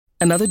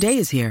Another day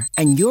is here,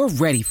 and you're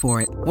ready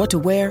for it. What to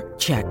wear?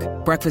 Check.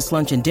 Breakfast,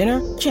 lunch, and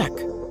dinner? Check.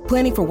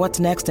 Planning for what's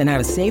next and how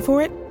to save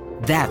for it?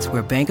 That's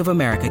where Bank of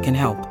America can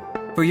help.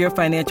 For your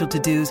financial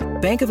to-dos,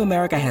 Bank of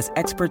America has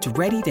experts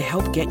ready to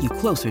help get you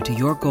closer to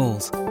your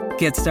goals.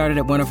 Get started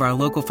at one of our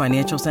local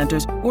financial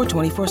centers or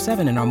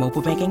 24/7 in our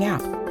mobile banking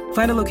app.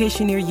 Find a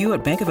location near you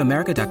at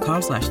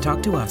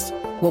bankofamerica.com/talktous.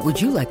 What would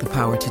you like the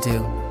power to do?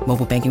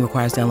 Mobile banking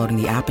requires downloading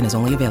the app and is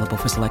only available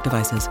for select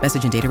devices.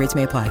 Message and data rates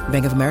may apply.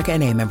 Bank of America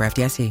N.A., member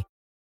FDIC.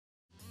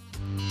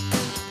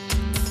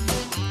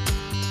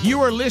 You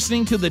are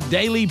listening to the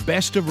Daily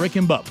Best of Rick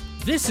and Bubba.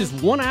 This is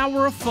 1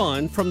 hour of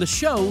fun from the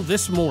show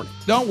this morning.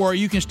 Don't worry,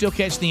 you can still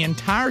catch the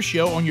entire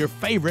show on your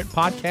favorite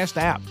podcast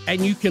app.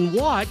 And you can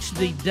watch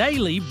the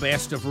Daily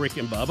Best of Rick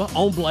and Bubba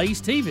on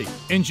Blaze TV.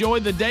 Enjoy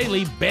the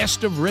Daily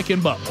Best of Rick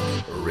and Bubba.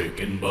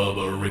 Rick and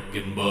Bubba, Rick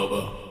and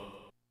Bubba.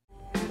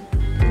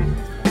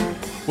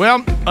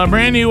 Well, a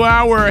brand new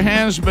hour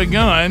has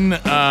begun.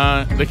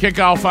 The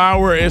kickoff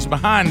hour is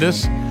behind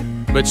us.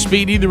 But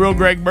Speedy, the real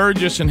Greg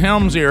Burgess, and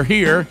Helmsy are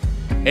here.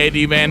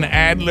 Eddie Van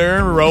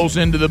Adler rolls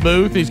into the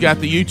booth. He's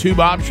got the YouTube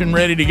option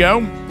ready to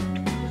go.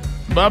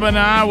 Bubba and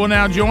I will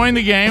now join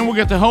the game. We'll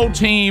get the whole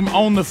team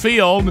on the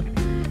field.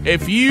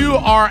 If you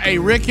are a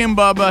Rick and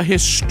Bubba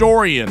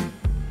historian,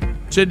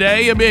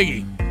 today a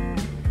biggie.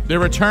 The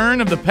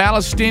return of the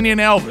Palestinian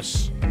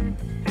Elvis,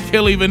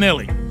 Killy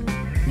Vanilli.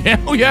 Yeah,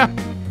 oh yeah.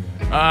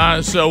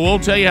 So we'll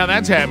tell you how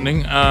that's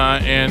happening.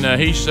 And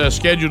he's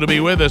scheduled to be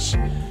with us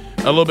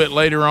a little bit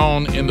later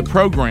on in the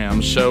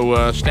program.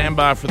 So stand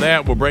by for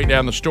that. We'll break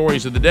down the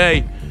stories of the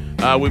day.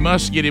 We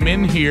must get him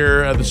in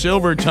here, the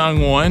silver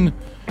tongue one,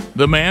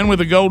 the man with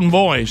the golden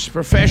voice,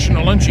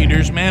 professional lunch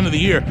eaters, man of the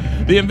year,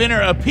 the inventor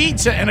of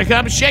pizza and a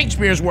cup of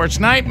Shakespeare's worst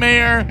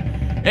nightmare,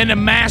 and the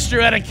master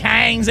of the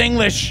King's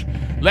English.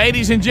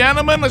 Ladies and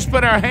gentlemen, let's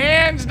put our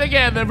hands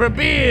together for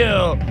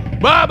Bill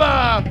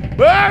Bubba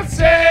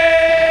Bussey!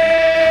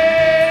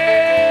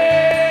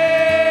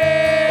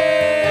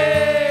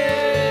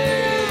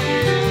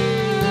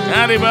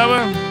 Howdy,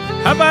 Bubba.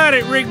 How about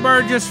it, Rick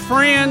Burgess?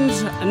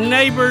 Friends,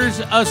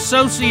 neighbors,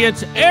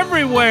 associates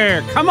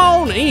everywhere. Come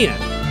on in.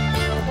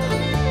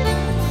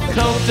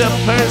 Cult of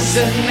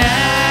personality.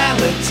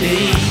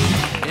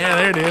 Yeah,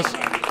 there it is.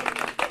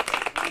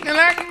 You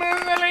like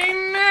Mussolini?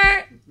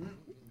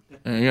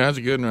 Yeah, that's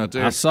a good one right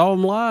there. I saw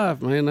them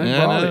live, man. They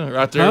brought it.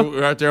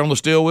 Right there on the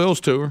Steel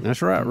Wheels tour.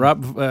 That's right.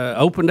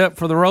 Opened up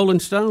for the Rolling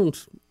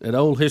Stones at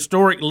old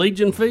historic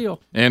Legion Field.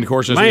 And, of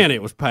course,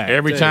 it was packed.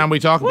 Every time we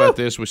talk about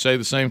this, we say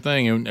the same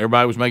thing, and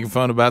everybody was making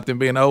fun about them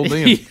being old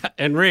then. Yeah,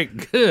 and,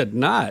 Rick, good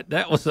night.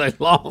 That was a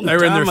long time ago. They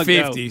were in their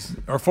 50s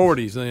or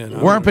 40s then.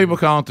 Weren't people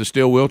calling it the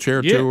Steel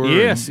Wheelchair Tour?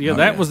 Yes,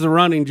 that was the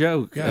running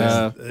joke.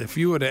 Guys, if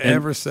you would have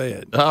ever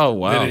said oh,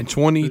 wow. that in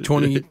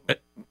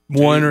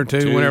 2021 or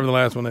two, whenever the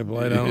last one they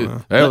played, I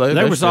don't know.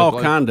 There was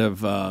all kind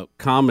of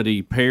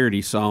comedy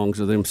parody songs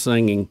of them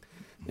singing.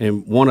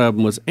 And one of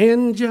them was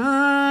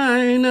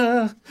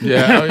Angina.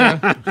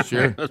 Yeah,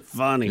 sure. That's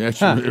funny. That's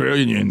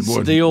brilliant.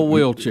 Steel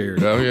wheelchair.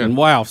 Oh, yeah. And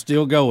wow,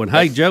 still going.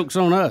 Hey, joke's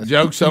on us.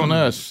 Joke's on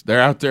us.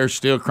 They're out there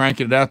still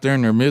cranking it out there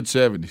in their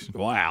mid-70s.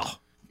 Wow.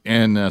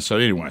 And so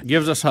anyway.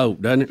 Gives us hope,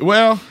 doesn't it?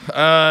 Well,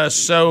 but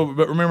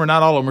remember,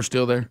 not all of them are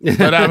still there.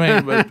 But I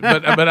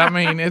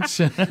mean, it's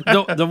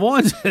the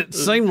ones that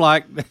seem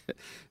like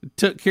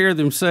took care of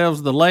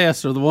themselves the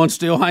less are the ones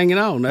still hanging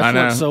on. That's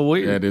what's so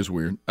weird. That is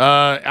weird.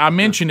 I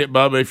mentioned it,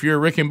 Bubba. If you're a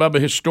Rick and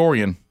Bubba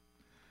historian,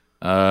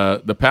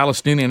 the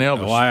Palestinian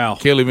Elvis. Wow.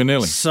 Killy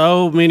Vanilli.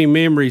 So many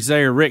memories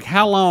there. Rick,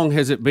 how long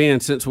has it been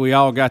since we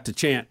all got to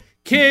chant,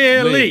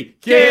 Killy,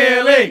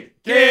 Killy,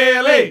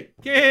 Killy,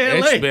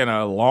 Killy? It's been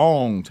a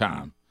long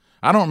time.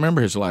 I don't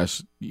remember his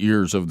last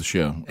years of the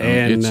show.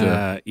 And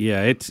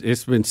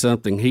it's been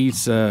something.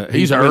 He's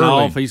been early.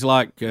 off. He's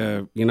like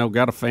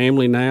got a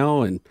family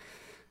now, and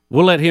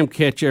we'll let him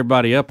catch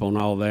everybody up on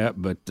all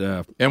that. But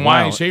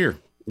why he's here?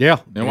 Yeah,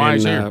 and why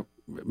he's here.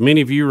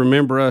 Many of you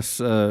remember us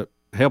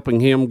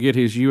helping him get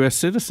his U.S.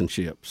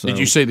 citizenship. So. Did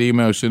you see the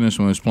email he sent us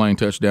when he was playing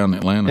touchdown in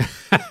Atlanta?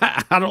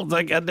 I don't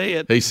think I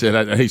did. He said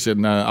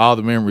all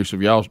the memories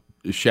of y'all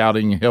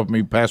shouting and helping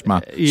me pass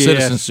my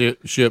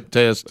citizenship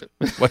test.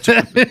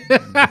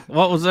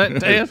 What was that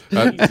test?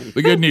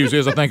 The good news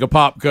is I think a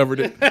pop covered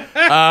it.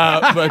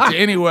 But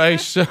anyway,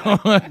 so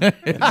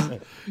the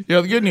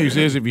good news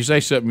is if you say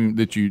something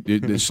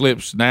that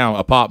slips now,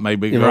 a pop may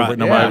be over it.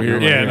 Nobody here.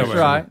 Yeah, that's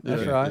right.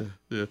 That's right.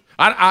 Yeah.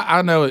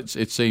 I know it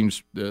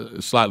seems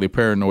slightly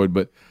paranoid,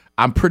 but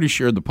I'm pretty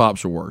sure the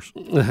pops are worse.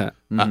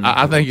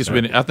 I think it's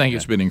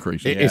been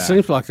increasing. It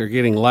seems like they're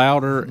getting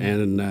louder,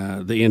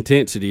 and the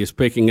intensity is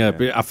picking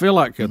up. I feel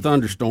like a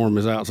thunderstorm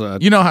is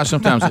outside. You know how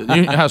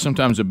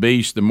sometimes a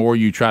beast, the more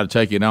you try to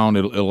take it on,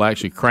 it'll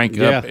actually crank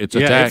up its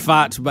attack. It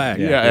fights back.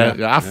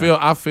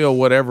 I feel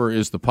whatever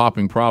is the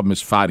popping problem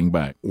is fighting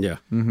back. Yeah.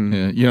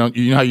 Mm-hmm.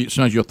 You know how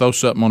sometimes you'll throw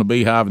something on a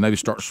beehive and they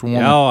just start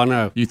swarming. Oh, I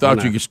know. You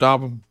thought you could stop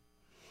them.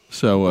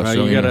 So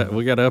we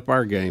got to up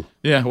our game.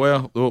 Yeah,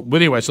 well, but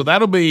anyway, so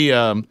that'll be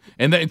and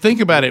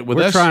think about it.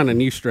 We're trying a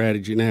new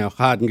strategy now: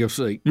 hide and go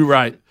seek. You're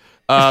right.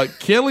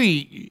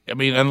 Kelly, I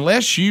mean,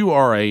 unless you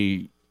are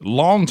a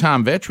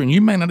longtime veteran,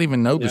 you may not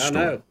even know the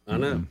story. I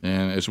know.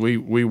 And as we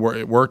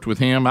worked with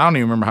him, I don't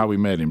even remember how we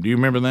met him. Do you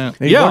remember that?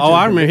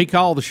 I remember. He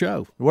called the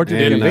show. He worked at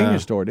the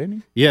convenience store, didn't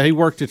he? Yeah, he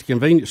worked at the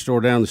convenience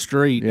store down the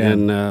street,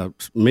 and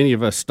many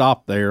of us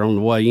stopped there on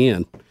the way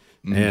in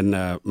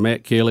and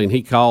met Kelly, and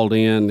he called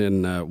in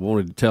and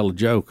wanted to tell a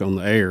joke on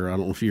the air. I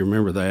don't know if you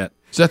remember that.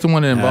 Is that the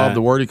one that involved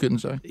the word he couldn't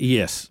say?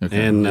 Yes,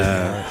 Okay. and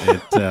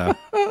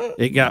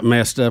it got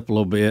messed up a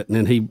little bit, and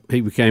then he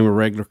became a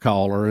regular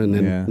caller, and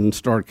then and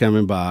started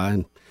coming by,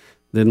 and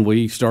then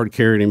we started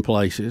carrying him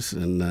places,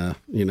 and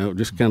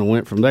just kind of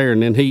went from there.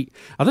 And then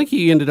I think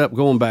he ended up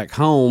going back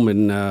home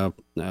and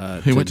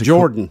he went to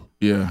Jordan.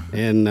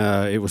 And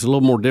it was a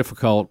little more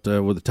difficult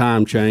with the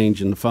time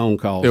change and the phone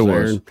calls there.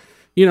 Was. And,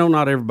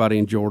 not everybody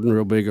in Jordan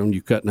real big on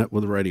you cutting up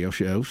with a radio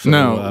show. So,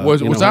 no,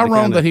 was I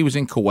wrong that he was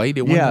in Kuwait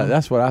at one time?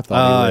 That's what I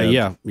thought.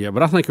 Yeah,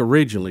 but I think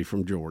originally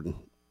from Jordan.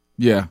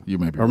 Yeah, you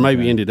may be or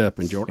maybe ended up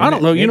in Jordan. I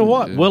don't know. You know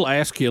what? We'll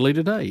ask Kelly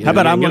today. How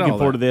about I'm looking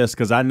forward to this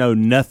because I know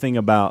nothing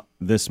about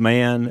this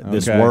man,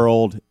 this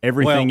world,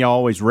 everything you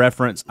always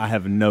reference. I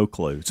have no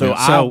clue. So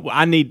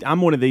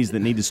I'm one of these that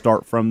need to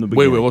start from the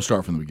beginning. We'll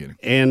start from the beginning.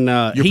 And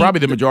you're probably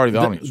the majority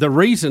of the audience. The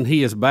reason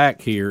he is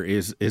back here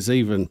is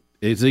even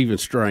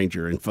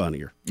stranger and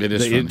funnier. It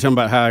is funny. Talking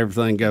about how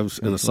everything goes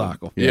in a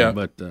cycle. Yeah,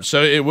 but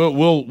so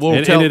we'll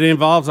and it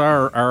involves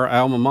our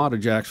alma mater,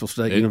 Jacksonville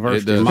State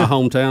University, in my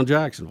hometown,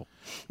 Jacksonville.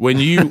 When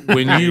you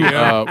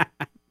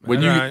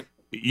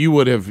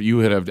would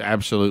have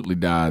absolutely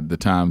died the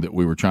time that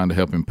we were trying to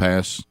help him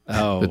pass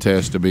the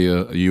test to be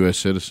a U.S.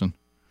 citizen.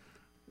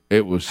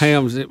 It was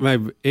Hams. It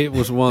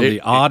was one of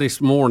the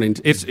oddest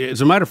mornings. It's as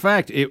a matter of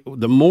fact,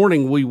 the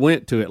morning we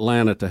went to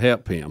Atlanta to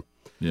help him.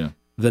 Yeah.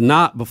 The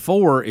night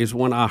before is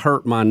when I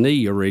hurt my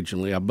knee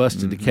originally. I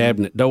busted the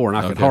cabinet door, and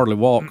I could hardly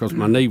walk because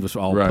my knee was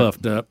all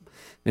puffed up,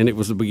 and it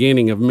was the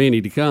beginning of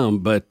many to come.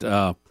 But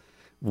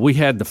we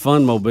had the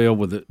Funmobile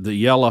with the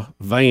yellow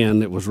van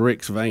that was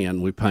Rick's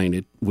van we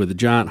painted with the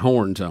giant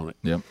horns on it.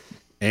 Yep.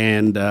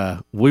 And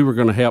we were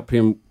going to help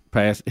him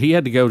pass. He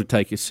had to go to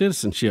take his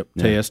citizenship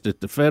test at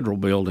the federal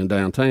building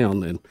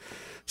downtown, and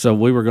so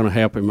we were going to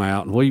help him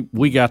out. And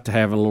we got to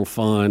having a little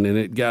fun, and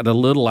it got a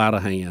little out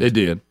of hand. It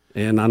did.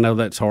 And I know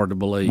that's hard to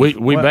believe.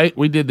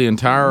 We did the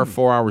entire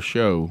 4-hour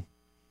show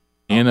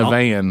in a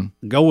van,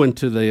 going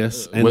to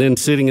this, and then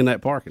sitting in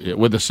that parking lot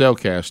with the cell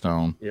cast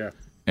on. Yeah,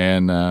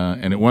 and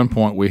at one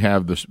point we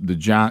have the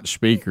giant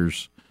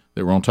speakers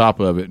that were on top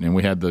of it, and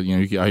we had all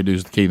you do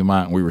is the key to the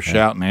mic, and we were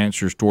shouting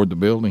answers toward the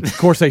building. Of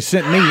course, they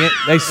sent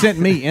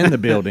me in the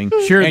building.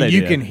 Sure, and they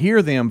you did. can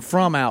hear them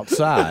from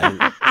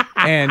outside.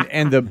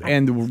 And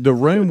the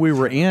room we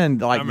were in,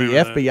 like the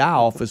FBI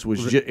office,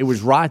 it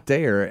was right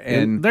there,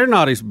 and they're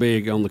not as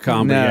big on the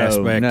comedy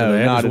aspect of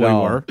that not as at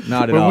all. were.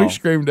 Not at when all. we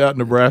screamed out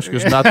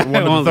Nebraska's not the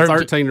one of of the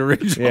 13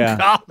 original.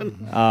 Yeah.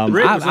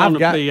 Rick was on the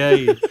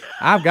PA.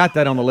 I've got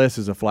that on the list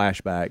as a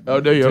flashback. Oh,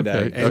 do you?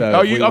 Today. Okay. So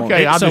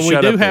Okay. I'll so just we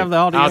shut do up have then. the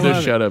audio. I'll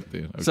just shut up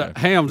then. Okay. So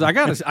Hams, I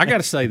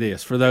gotta say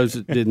this for those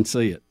that didn't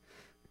see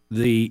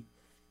it.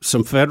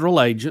 Some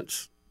federal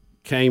agents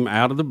came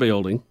out of the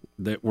building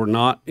that were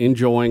not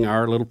enjoying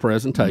our little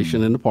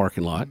presentation in the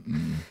parking lot,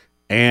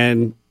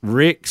 and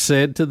Rick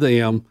said to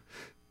them,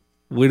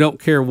 "We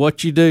don't care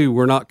what you do.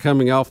 We're not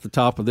coming off the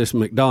top of this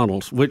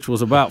McDonald's," which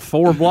was about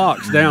 4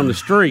 blocks down the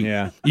street.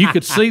 Yeah. You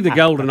could see the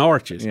Golden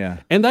Arches. Yeah.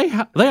 And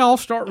they all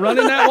start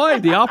running that way,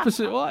 the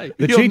opposite way.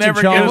 The You'll Cheech never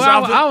and Chong. get us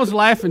off I was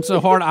laughing so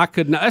hard I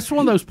could not. That's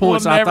one of those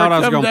points We'll I never thought I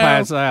was come going to down.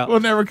 pass out.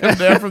 We'll never come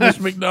down from this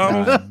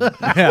McDonald's.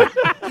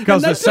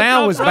 Because the took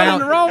sound off was running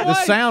the wrong way.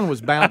 the sound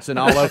was bouncing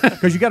all over.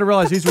 Because you got to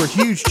realize these were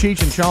huge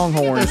Cheech and Chong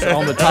horns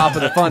on the top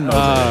of the fun.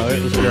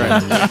 It was great.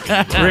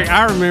 Rick,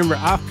 I remember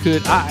I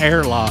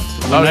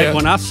airlocked.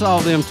 When I saw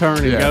them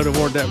turn and go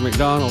toward that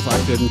McDonald's, I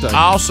couldn't take it.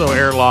 I also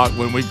airlocked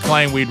when we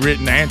claimed we'd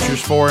written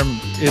answers for him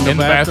In the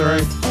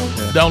bathroom.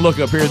 Yeah. Don't look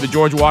up here. The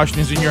George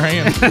Washington's in your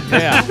hand.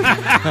 Yeah.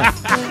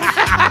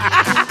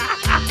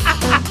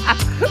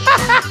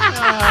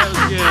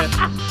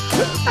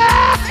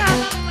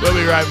 We'll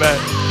be right back.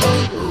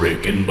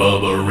 Rick and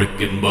Bubba,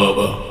 Rick and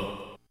Bubba.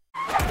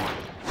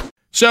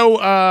 So,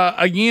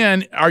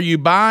 again, are you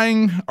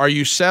buying? Are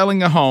you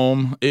selling a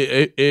home?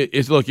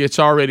 It's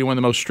already one of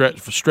the most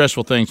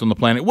stressful things on the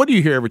planet. What do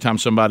you hear every time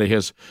somebody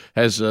has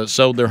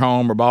sold their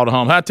home or bought a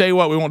home? I tell you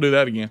what, we won't do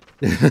that again.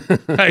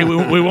 Hey,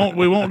 we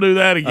won't do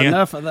that again.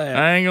 Enough of that.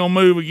 I ain't gonna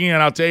move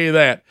again. I'll tell you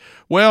that.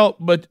 Well,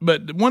 but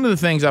one of the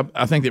things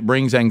I think that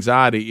brings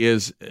anxiety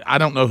is I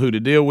don't know who to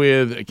deal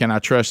with. Can I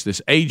trust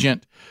this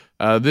agent?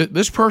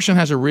 This person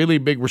has a really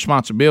big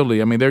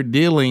responsibility. I mean, they're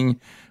dealing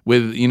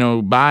with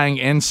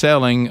buying and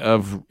selling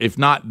of, if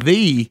not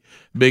the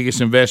biggest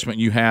investment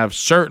you have,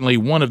 certainly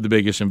one of the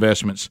biggest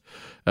investments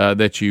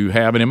that you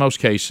have, and in most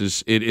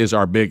cases, it is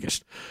our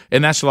biggest.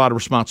 And that's a lot of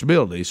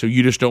responsibility. So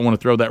you just don't want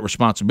to throw that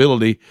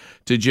responsibility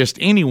to just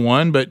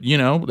anyone. But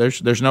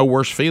there's no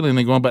worse feeling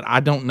than going, but I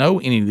don't know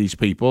any of these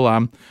people.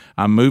 I'm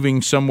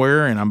moving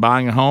somewhere and I'm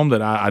buying a home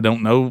that I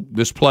don't know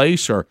this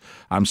place, or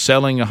I'm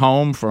selling a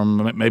home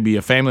from maybe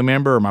a family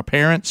member or my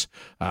parents.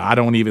 I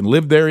don't even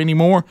live there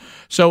anymore.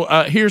 So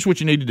here's what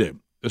you need to do.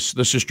 Let's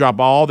just drop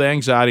all the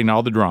anxiety and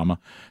all the drama.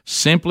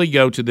 Simply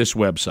go to this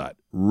website,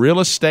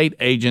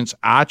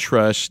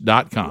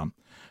 realestateagentsitrust.com.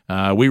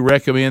 We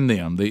recommend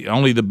them.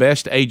 Only the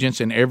best agents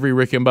in every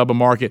Rick and Bubba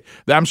market.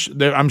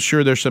 I'm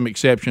sure there's some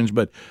exceptions,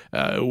 but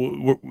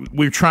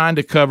we're trying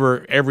to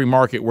cover every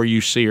market where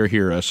you see or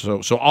hear us.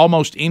 So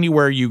almost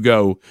anywhere you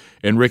go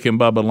in Rick and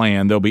Bubba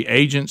land, there'll be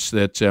agents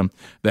that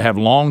have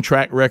long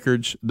track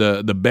records,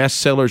 the best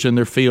sellers in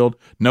their field.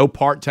 No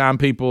part-time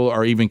people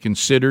are even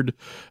considered.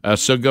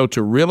 So go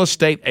to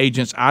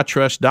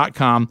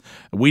realestateagentsitrust.com.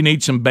 We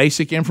need some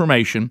basic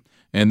information,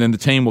 and then the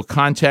team will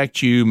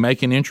contact you,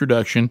 make an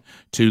introduction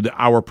to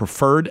our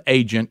preferred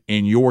agent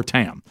in your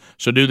town.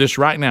 So do this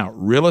right now,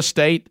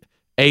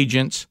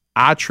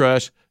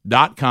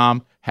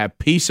 realestateagentsitrust.com. Have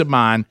peace of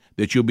mind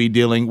that you'll be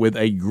dealing with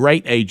a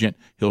great agent.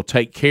 He'll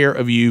take care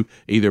of you,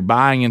 either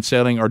buying and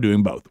selling or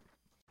doing both.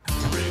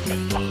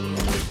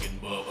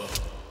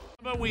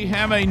 We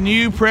have a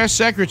new press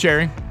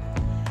secretary.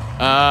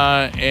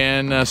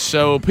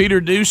 So Peter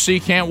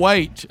Ducey can't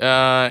wait.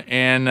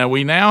 And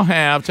we now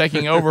have,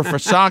 taking over for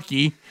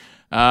Psaki,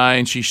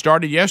 and she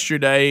started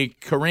yesterday,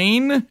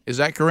 Karine, is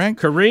that correct?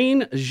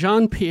 Karine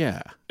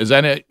Jean-Pierre. Is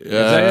that it? Is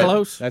that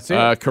close? That's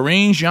it.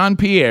 Karine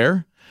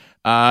Jean-Pierre.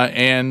 Or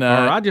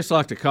I just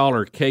like to call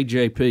her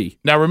KJP.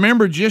 Now,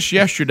 remember, just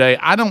yesterday,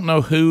 I don't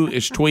know who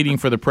is tweeting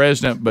for the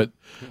president, but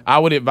I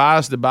would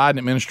advise the Biden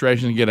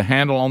administration to get a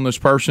handle on this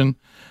person,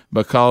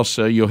 because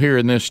you'll hear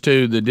in this,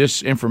 too, the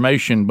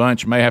disinformation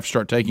bunch may have to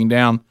start taking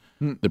down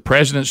the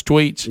president's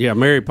tweets. Yeah,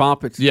 Mary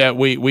Poppins. Yeah,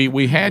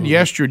 we had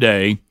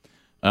yesterday,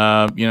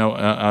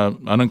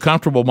 an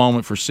uncomfortable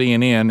moment for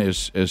CNN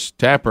as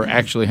Tapper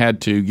actually had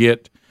to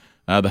get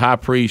the high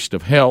priest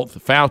of health,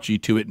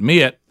 Fauci, to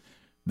admit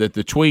that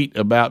the tweet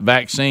about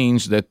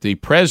vaccines that the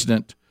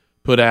president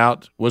put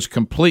out was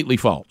completely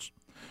false.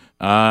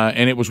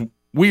 And it was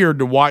weird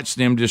to watch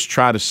them just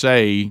try to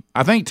say,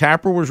 I think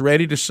Tapper was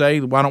ready to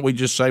say, why don't we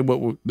just say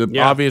what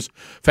obvious?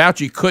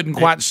 Fauci couldn't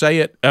quite say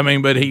it. I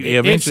mean, but he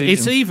eventually.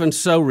 It's even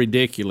so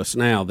ridiculous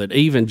now that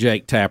even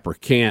Jake Tapper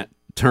can't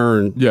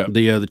turn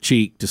the other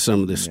cheek to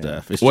some of this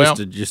stuff. It's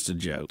just a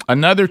joke.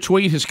 Another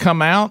tweet has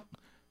come out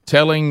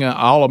telling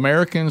all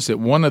Americans that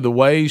one of the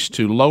ways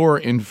to lower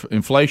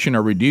inflation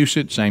or reduce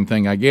it, same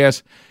thing I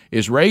guess,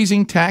 is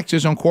raising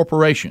taxes on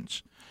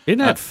corporations. Isn't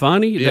that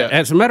funny? Yeah.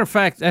 As a matter of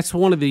fact, that's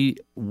one of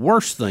the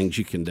worst things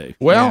you can do.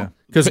 Well,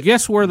 because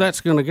guess where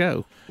that's going to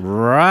go?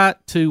 Right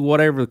to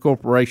whatever the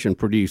corporation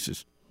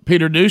produces.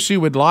 Peter Ducey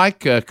would like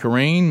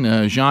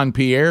Karine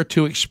Jean-Pierre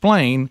to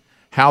explain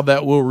how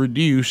that will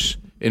reduce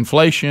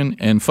inflation.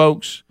 And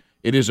folks,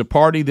 it is a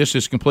party. This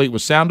is complete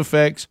with sound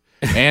effects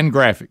and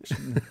graphics.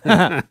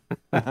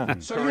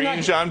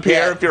 Karine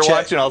Jean-Pierre, if you're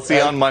watching, I'll see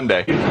you on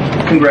Monday.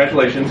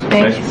 Congratulations.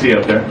 Nice to see you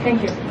up there.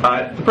 Thank you.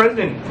 The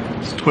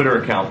president's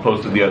Twitter account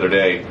posted the other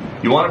day,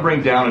 you want to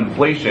bring down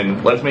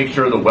inflation, let's make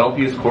sure the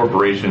wealthiest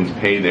corporations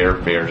pay their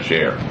fair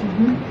share.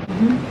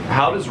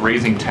 How does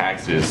raising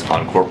taxes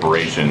on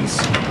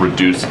corporations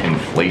reduce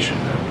inflation?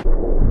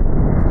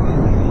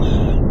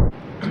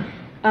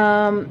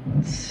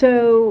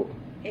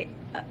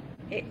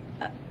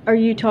 Are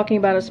you talking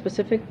about a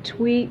specific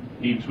tweet?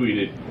 He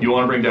tweeted, you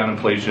want to bring down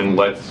inflation,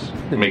 let's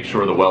make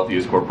sure the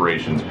wealthiest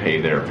corporations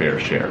pay their fair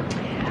share.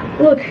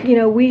 Look,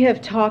 we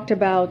have talked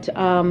about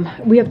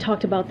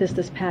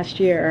this past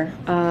year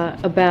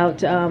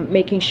about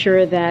making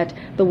sure that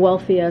the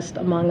wealthiest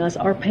among us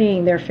are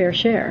paying their fair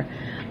share.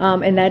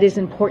 And that is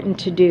important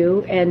to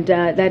do, and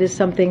that is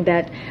something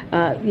that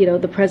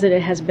the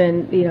president has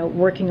been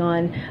working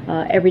on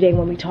every day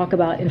when we talk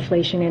about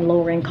inflation and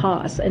lowering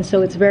costs. And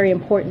so it's very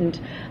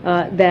important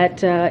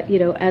that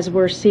as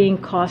we're seeing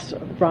costs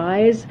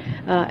rise,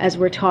 as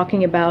we're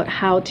talking about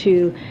how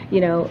to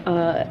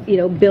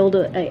build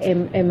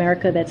a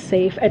America that's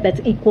safe,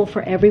 that's equal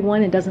for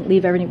everyone and doesn't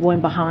leave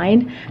everyone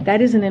behind.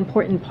 That is an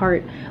important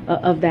part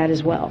of that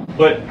as well.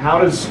 But how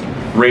does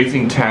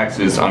raising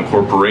taxes on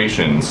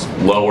corporations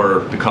lower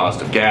the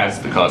cost of gas,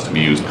 the cost of a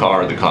used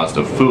car, the cost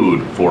of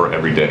food for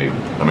everyday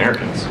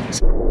Americans?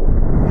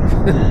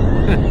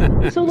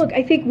 So look,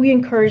 I think we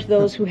encourage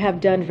those who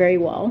have done very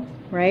well,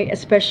 right?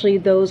 Especially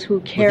those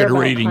who care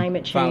about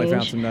climate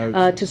change,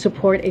 to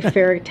support a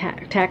fair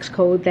tax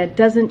code that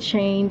doesn't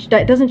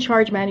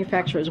charge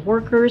manufacturers,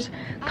 workers,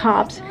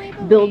 cops,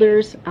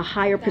 builders a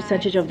higher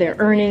percentage of their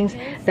earnings,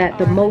 that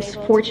the most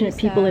fortunate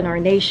people in our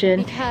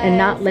nation, and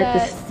not let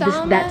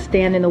that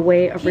stand in the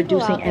way of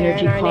reducing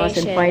energy costs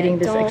and fighting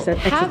this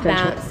existential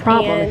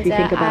problem, if you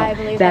think about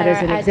that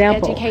as an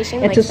example.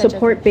 And to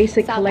support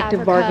basic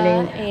collective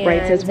bargaining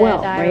rights as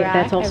well, right?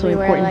 That's also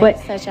important. But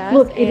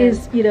look, it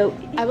is,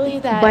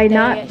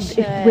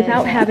 that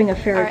without having a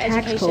fair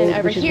tax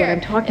code, which is what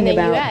I'm talking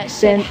about,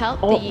 then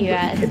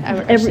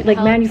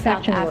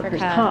manufacturing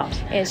workers, cops,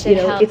 it's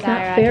not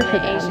fair for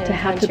them to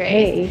have to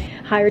pay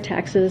higher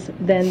taxes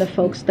than the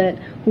folks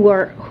who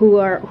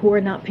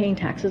are not paying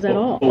taxes at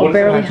all. What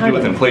does it have to do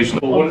with inflation?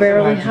 What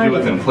does it have to do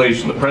with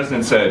inflation? The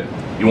president said,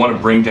 you want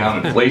to bring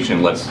down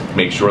inflation, let's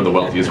make sure the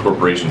wealthiest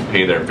corporations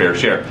pay their fair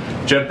share.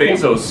 Jeff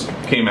Bezos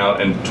came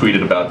out and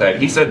tweeted about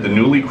that. He said the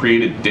newly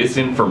created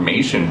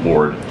Disinformation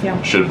Board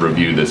should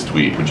review this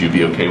tweet. Would you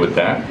be okay with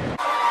that?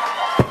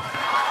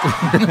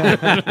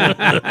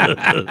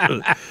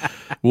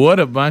 What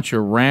a bunch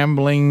of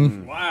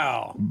rambling,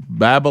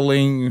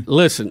 babbling.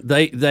 Listen,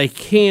 they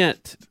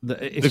can't.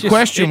 The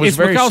question was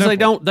very because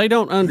simple. they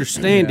don't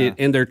understand it,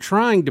 and they're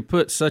trying to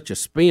put such a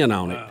spin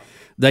on it.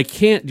 They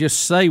can't just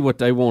say what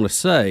they want to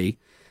say.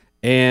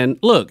 And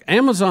look,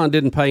 Amazon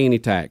didn't pay any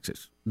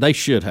taxes. They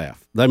should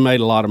have. They made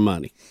a lot of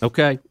money.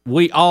 Okay,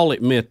 we all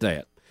admit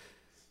that.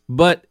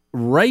 But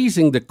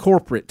raising the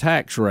corporate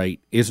tax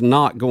rate is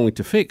not going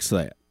to fix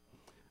that,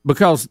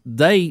 because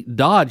they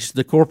dodged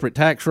the corporate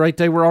tax rate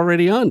they were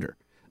already under.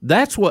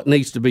 That's what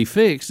needs to be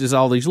fixed, is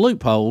all these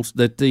loopholes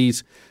that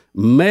these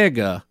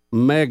mega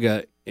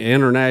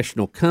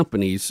international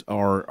companies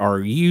are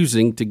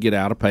using to get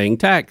out of paying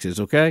taxes,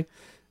 okay?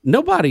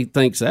 Nobody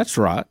thinks that's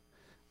right.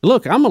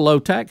 Look, I'm a low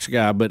tax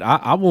guy, but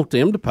I want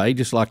them to pay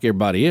just like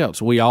everybody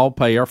else. We all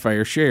pay our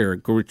fair share,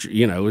 which,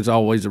 is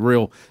always a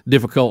real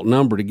difficult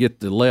number to get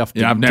the left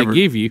to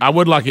give you. I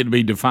would like it to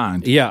be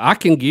defined. Yeah, I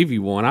can give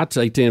you one. I'd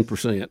say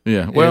 10%.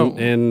 Yeah, well,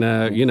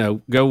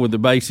 and go with the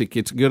basic.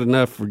 It's good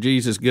enough for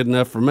Jesus, good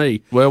enough for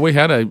me. Well, we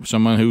had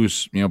someone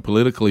who's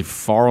politically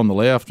far on the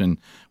left, and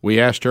we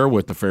asked her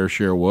what the fair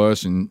share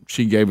was, and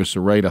she gave us a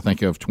rate, I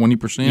think, of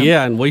 20%.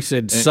 Yeah, and we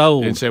said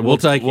sold. And said we'll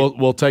take it.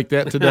 We'll take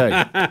that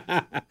today.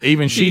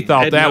 Even she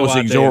thought that was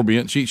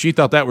exorbitant. She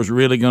thought that was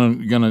really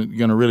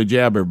gonna really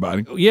jab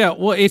everybody. Yeah,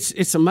 well,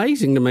 it's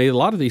amazing to me. A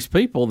lot of these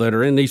people that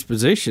are in these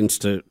positions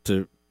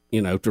to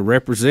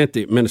represent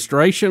the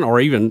administration or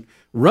even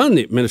run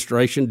the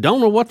administration don't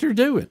know what they're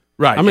doing.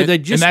 Right. I mean, they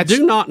just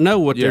do not know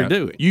what they're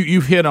doing.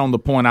 You've hit on the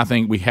point I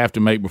think we have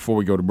to make before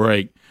we go to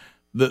break.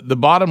 The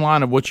bottom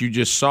line of what you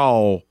just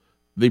saw,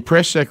 the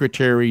press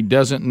secretary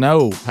doesn't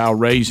know how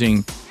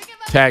raising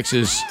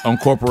taxes on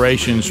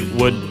corporations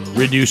would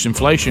reduce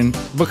inflation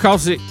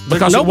because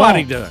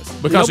nobody does.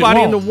 Because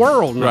nobody in the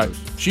world knows. Right.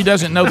 She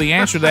doesn't know the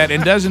answer to that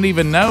and doesn't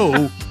even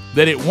know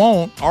that it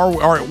won't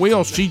or it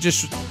will.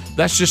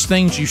 That's just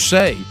things you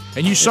say.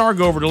 And you saw her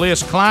go over the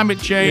list. Climate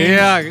change.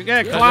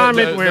 Yeah,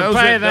 climate, we'll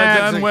pay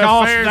that. The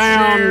cost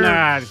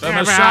down. The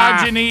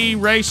misogyny,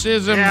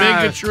 racism,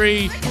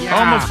 bigotry,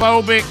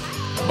 homophobic.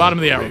 Bottom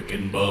of the hour. Rick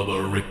and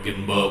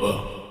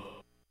Bubba.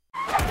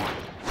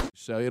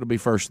 So it'll be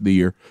first of the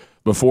year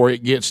before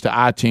it gets to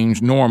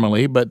iTunes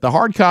normally, but the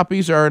hard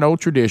copies are an old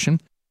tradition.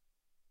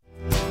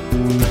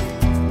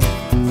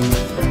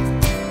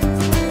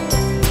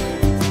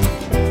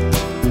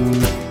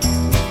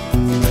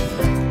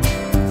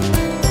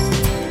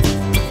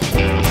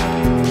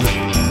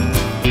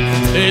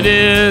 It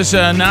is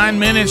 9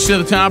 minutes to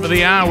the top of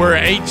the hour.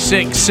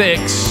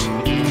 866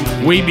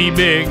 We Be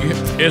Big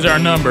is our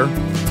number.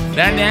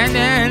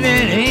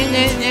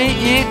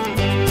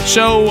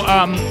 So,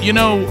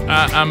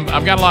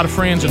 I've got a lot of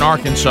friends in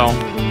Arkansas.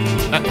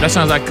 That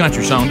sounds like a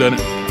country song, doesn't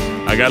it?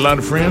 I got a lot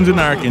of friends in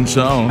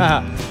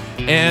Arkansas.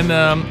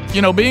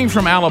 And, being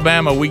from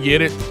Alabama, we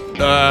get it.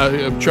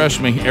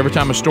 Trust me, every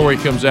time a story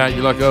comes out,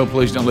 you're like, oh,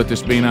 please don't let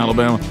this be in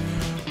Alabama.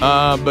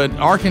 But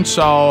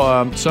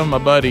Arkansas, some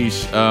of my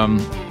buddies,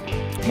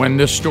 when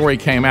this story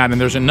came out, and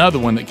there's another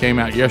one that came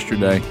out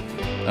yesterday,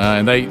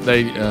 and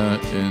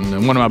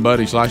and one of my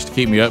buddies likes to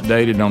keep me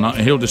updated on.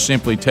 He'll just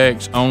simply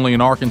text "only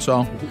in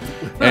Arkansas,"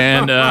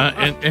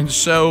 and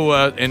so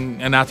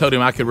I told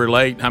him I could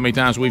relate how many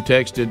times we've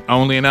texted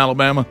 "only in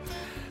Alabama."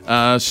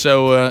 It's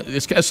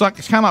kind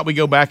of like we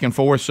go back and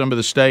forth. Some of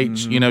the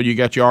states, Mm-hmm. You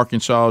got your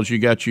Arkansas, you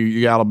got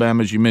your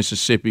Alabamas, your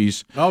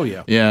Mississippis. Oh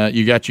yeah, yeah.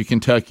 You got your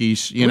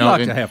Kentuckys. We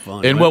like to have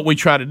fun. And what we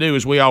try to do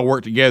is we all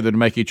work together to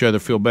make each other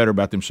feel better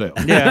about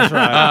themselves. Yeah, that's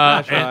right.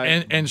 That's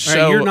right. And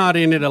so you're not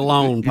in it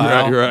alone,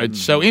 pal. Right.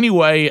 So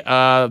anyway,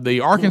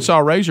 the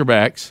Arkansas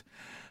Razorbacks,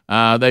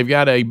 they've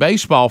got a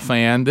baseball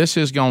fan. This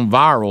has gone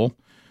viral.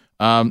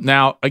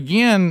 Now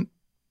again.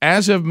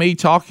 As of me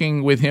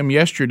talking with him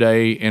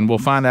yesterday, and we'll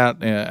find out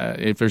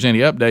if there's any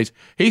updates,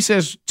 he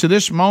says to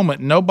this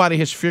moment, nobody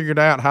has figured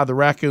out how the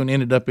raccoon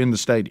ended up in the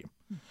stadium.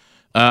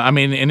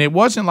 And it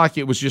wasn't like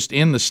it was just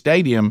in the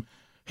stadium.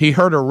 He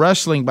heard a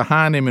rustling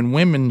behind him and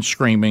women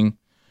screaming,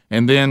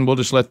 and then we'll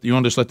just let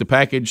the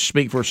package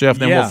speak for itself,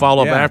 then we'll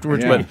follow up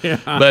afterwards. Yeah.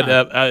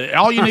 But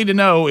all you need to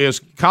know is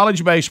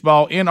college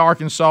baseball in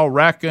Arkansas,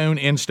 raccoon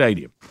in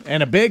stadium.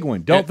 And a big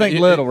one. Don't think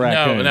little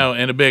raccoon. No,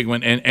 and a big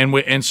one.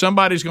 And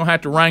somebody's going to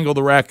have to wrangle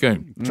the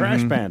raccoon.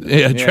 Trash panda.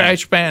 Yeah,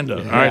 trash panda.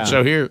 All right,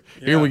 so here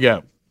we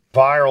go.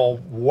 Viral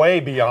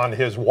way beyond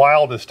his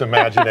wildest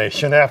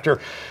imagination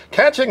after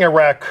catching a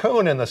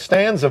raccoon in the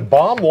stands of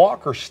Baum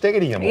Walker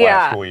Stadium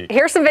last week.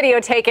 Here's some video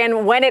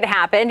taken when it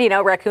happened. You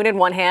know, raccoon in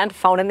one hand,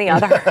 phone in the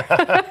other.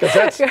 Because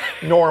that's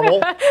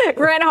normal.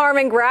 Grant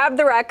Harmon grabbed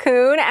the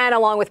raccoon and,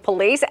 along with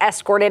police,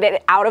 escorted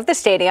it out of the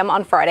stadium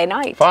on Friday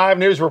night. 5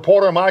 News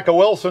reporter Micah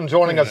Wilson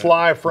joining us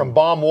live from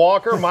Baum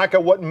Walker.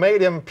 Micah, what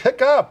made him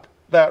pick up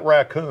that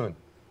raccoon?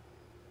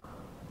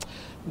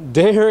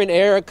 Darren,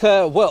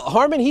 Erica. Well,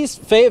 Harmon, he's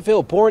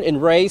Fayetteville born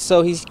and raised,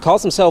 so he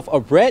calls himself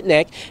a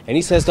redneck, and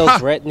he says those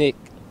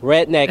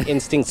redneck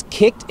instincts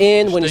kicked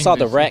in when he saw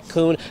the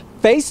raccoon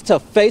face to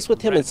face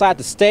with him inside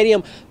the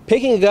stadium.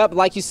 Picking it up,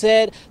 like you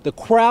said, the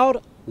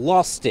crowd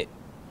lost it.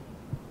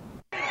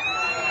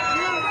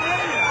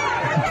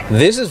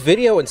 This is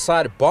video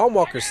inside Baum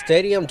Walker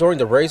Stadium during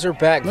the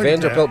Razorback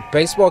Vanderbilt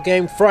baseball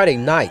game Friday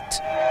night.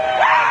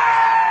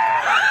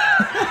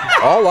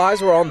 All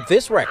eyes were on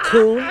this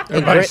raccoon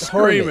and Grant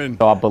Harmon.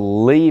 So I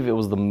believe it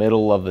was the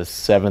middle of the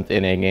 7th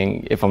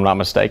inning, if I'm not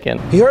mistaken.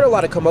 He heard a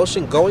lot of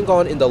commotion going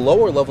on in the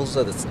lower levels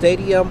of the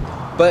stadium,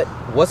 but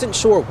wasn't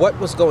sure what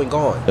was going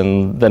on.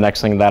 And the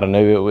next thing that I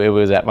knew, it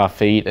was at my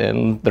feet,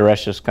 and the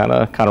rest just kind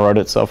of wrote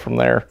itself from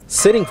there.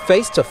 Sitting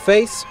face to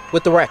face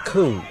with the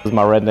raccoon.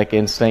 My redneck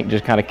instinct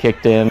just kind of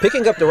kicked in.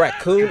 Picking up the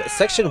raccoon,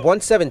 section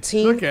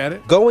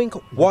 117, going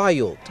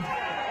wild.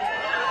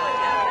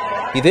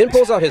 He then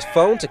pulls out his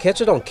phone to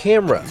catch it on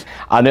camera.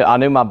 I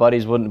knew my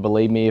buddies wouldn't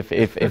believe me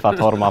if I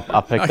told them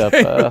I picked up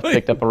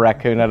a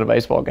raccoon at a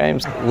baseball game.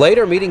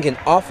 Later, meeting an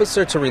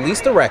officer to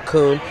release the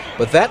raccoon,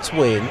 but that's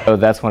when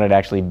it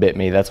actually bit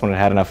me. That's when it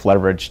had enough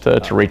leverage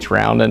to reach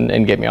around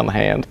and get me on the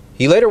hand.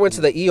 He later went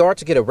to the ER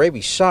to get a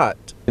rabies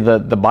shot. The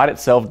bite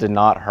itself did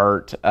not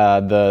hurt.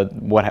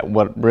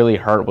 What really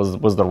hurt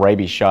was the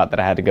rabies shot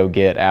that I had to go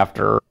get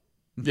after.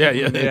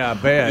 Yeah,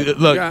 bad.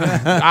 Look,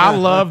 I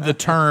love the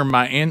term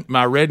my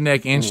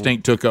redneck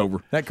instinct took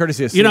over. That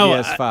courtesy of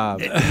CBS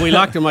 5. We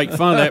like to make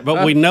fun of that,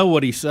 but we know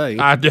what he's saying.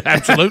 I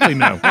absolutely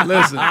know.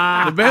 Listen,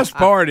 the best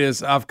part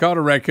is I've caught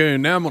a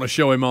raccoon. Now I'm going to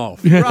show him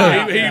off.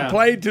 Right. He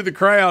played to the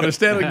crowd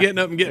instead of getting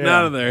up and getting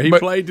out of there. He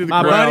played to the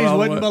crowd. My buddies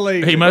wouldn't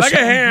believe he it. must. Look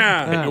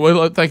at him.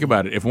 Well, think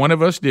about it. If one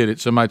of us did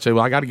it, somebody'd say,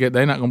 "Well, I got to get."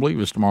 They're not going to believe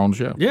us tomorrow on the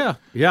show. Yeah,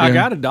 I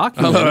got a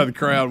document. I love how the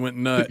crowd went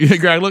nuts.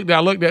 I looked at.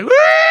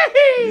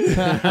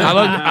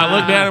 I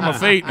looked down at my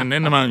feet, and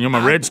then my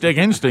redneck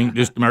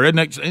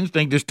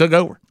instinct just took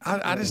over.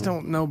 I just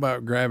don't know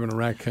about grabbing a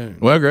raccoon.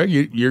 Well, Greg,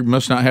 you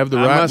must not have the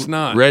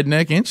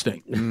redneck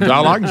instinct. That's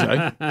all I can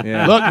say.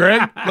 Yeah. Look,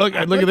 Greg,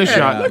 look at this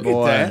shot. Look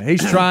at that.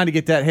 He's trying to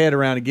get that head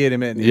around to get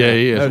him in. Yeah,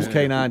 he is. Those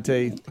canine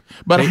teeth.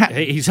 But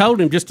he's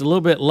holding him just a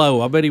little bit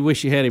low. I bet he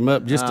wish he had him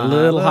up just a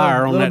little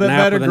higher on that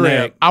nape of the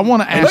neck. I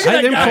want to ask.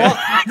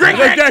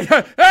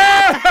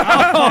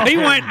 He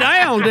went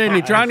down, didn't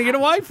he? Trying to get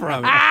away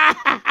from him.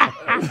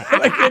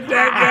 Look at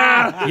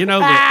that guy. You know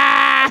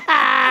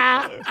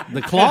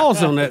the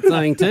claws on that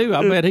thing too.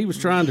 I bet he was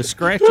trying to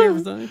scratch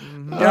everything.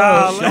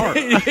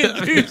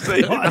 You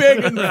see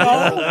big and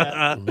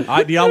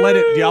fall. Do y'all let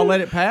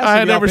it pass? I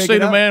had never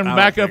seen a man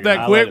back up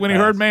that quick when he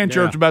heard man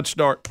church about to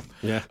start.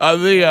 Yeah. But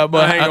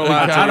I ain't gonna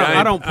lie to you.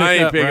 I don't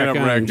pick up picking raccoons.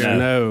 up raccoons.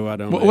 No, I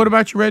don't. What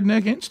about your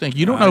redneck instinct?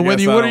 You don't know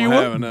whether you would or you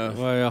wouldn't.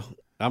 Well,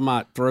 I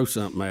might throw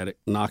something at it,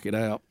 knock it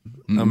out.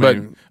 But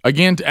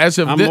again, as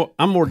of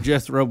I'm more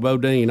Jethro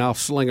Bodine. I'll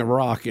sling a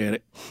rock at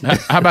it.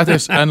 How about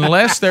this?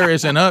 Unless there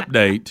is an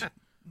update,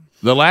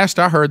 the last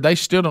I heard, they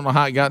still don't know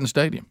how it got in the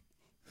stadium.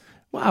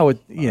 Well,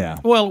 yeah.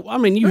 Well, I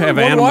mean, you have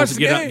animals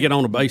that get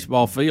on a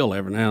baseball field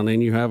every now and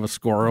then. You have a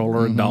squirrel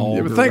or a dog.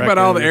 Yeah, but think about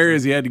all the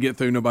areas he had to get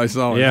through. Nobody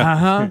saw him.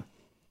 Yeah.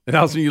 And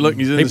also you look,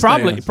 he's in he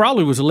the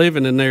probably was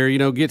living in there.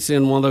 Gets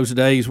in one of those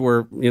days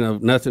where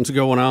nothing's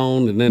going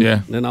on, and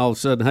then all of a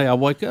sudden, hey, I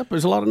wake up.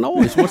 There's a lot of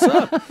noise. What's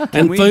up?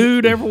 And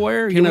food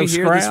everywhere. Can we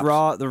hear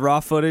scraps. the raw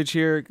footage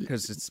here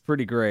because it's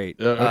pretty great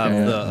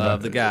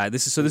of the guy.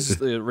 This is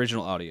the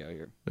original audio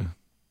here.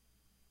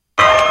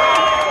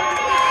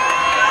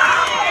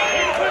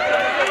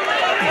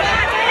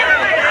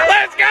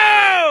 Let's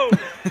go!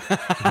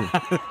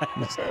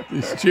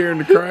 He's cheering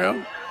the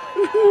crowd.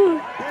 The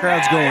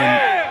crowd's going.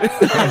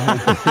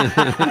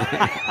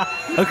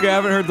 Okay, I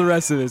haven't heard the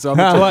rest of it, so I'm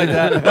gonna like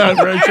that.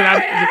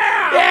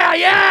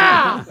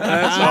 Yeah!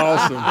 That's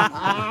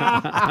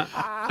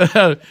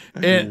awesome.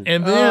 and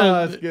then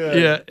that's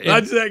good.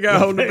 That's that guy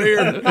holding the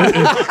beer.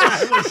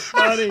 That was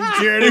funny.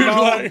 Cheering him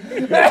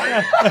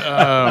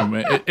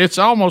on. It's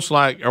almost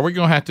like, are we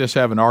going to have to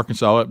have an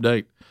Arkansas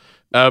update?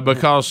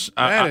 Because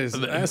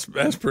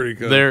that's pretty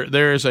cool.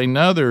 There is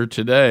another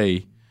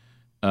today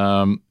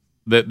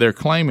that they're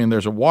claiming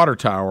there's a water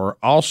tower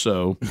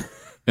also,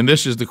 and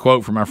this is the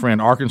quote from my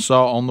friend,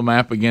 Arkansas on the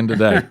map again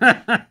today,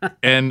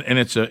 and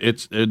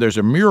there's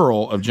a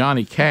mural of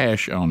Johnny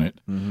Cash on it,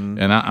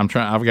 and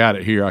I've got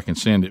it here, I can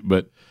send it,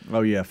 but.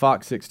 Oh yeah,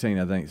 Fox 16,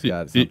 I think, has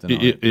got something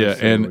on it. Yeah,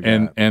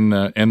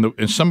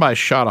 and somebody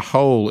shot a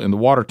hole in the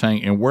water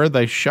tank, and where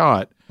they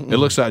shot, it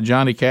looks like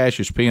Johnny Cash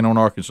is peeing on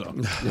Arkansas.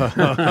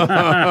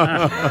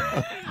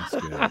 That's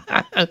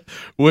good.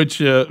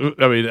 Which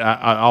I mean,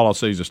 all I'll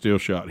say is a still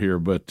shot here.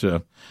 But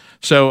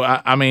so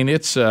I mean,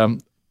 it's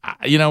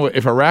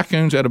if a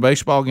raccoon's at a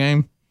baseball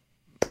game.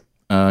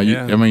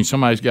 I mean,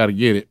 somebody's got to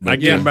get it. I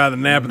get him by the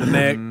nape of the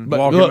neck.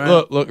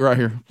 But look right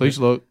here. Please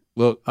look.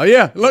 Oh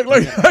yeah, look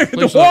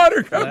the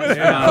water coming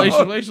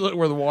out. Please look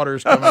where the water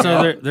is coming out.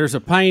 So there's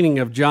a painting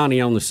of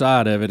Johnny on the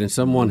side of it, and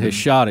someone has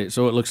shot it,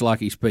 so it looks like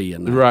he's peeing.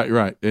 Now.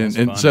 Right,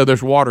 and so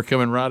there's water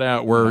coming right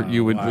out where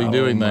you would be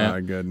doing that.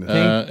 My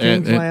goodness,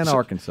 Kingsland,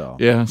 Arkansas.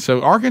 Yeah,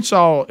 so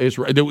Arkansas is.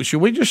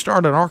 Should we just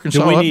start an Arkansas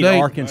update? Do we need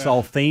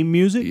Arkansas theme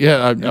music?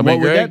 Yeah, I mean, what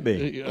would Greg, that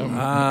be?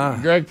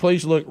 Greg,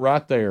 please look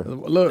right there.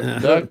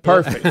 Look,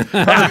 perfect. You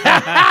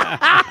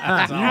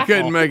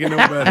couldn't make it no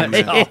better than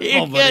that.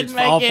 You couldn't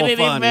make it any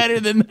better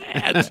than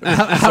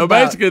that. So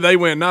basically, they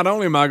went, not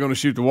only am I going to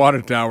shoot the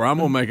water tower, I'm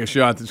going to make a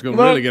shot that's going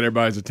to really get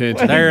everybody's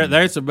attention.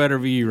 There's a better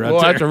view right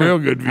there. That's a real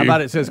good view. How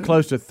about it says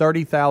close to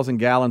 30,000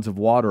 gallons of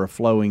water are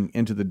flowing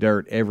into the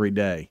dirt every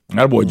day.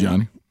 Attaboy,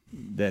 Johnny.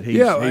 That he's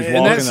in walking that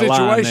the line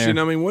situation,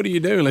 there. I mean, what do you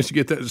do unless you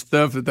get that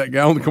stuff that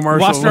guy on the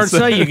commercial? Well, I started to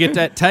say you get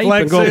that tape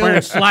and go over there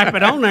and slap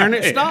it on there, and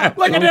it stops.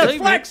 Look at this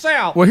flex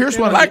cell. Well, here's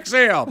what flex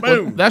cell.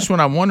 Boom. Well, that's what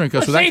I'm wondering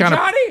because with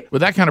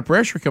that kind of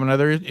pressure coming out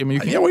there, I mean,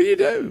 what do you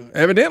do?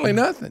 Evidently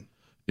nothing.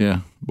 Yeah,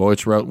 boy,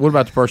 it's rough. What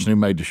about the person who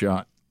made the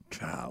shot?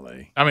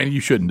 Golly. I mean,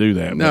 you shouldn't do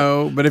that.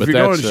 But if you're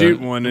going to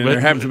shoot one and there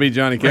happens to be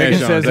Johnny Cash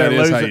on it, that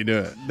is how you do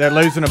it. They're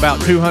losing about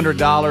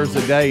 $200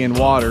 a day in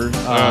water,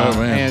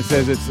 and it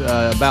says it's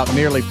about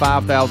nearly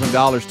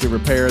 $5,000 to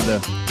repair the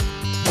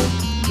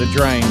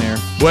drain there.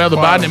 Well, the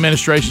Biden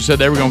administration said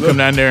they were going to come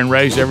down there and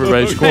raise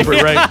everybody's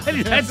corporate rate.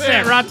 That's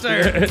it right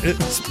there.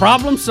 It's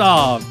problem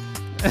solved.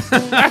 We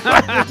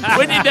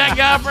need that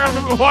guy from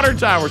the water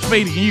tower.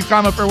 Speedy, can you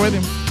climb up there with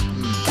him?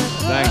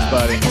 Thanks,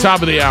 buddy.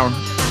 Top of the hour.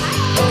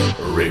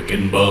 Rick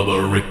and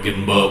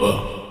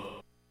Bubba.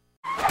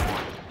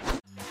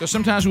 So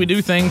sometimes we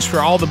do things for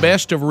all the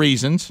best of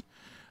reasons,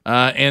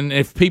 and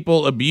if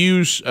people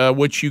abuse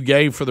what you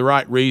gave for the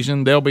right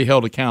reason, they'll be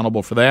held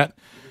accountable for that.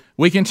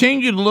 We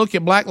continue to look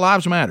at Black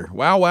Lives Matter.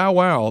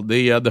 Wow.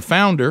 The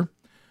founder,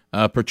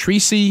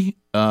 Patrice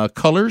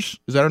Cullors,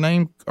 is that her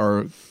name?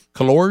 Or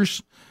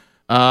Cullors?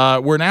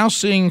 We're now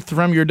seeing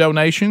from your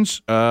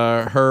donations,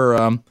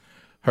 her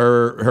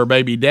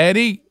baby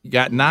daddy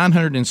got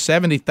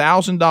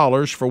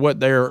 $970,000 for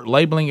what they're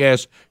labeling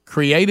as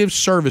creative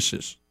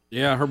services.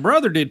 Yeah, her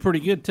brother did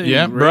pretty good too.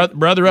 Yeah,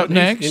 brother up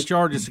next. In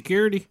charge of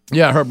security.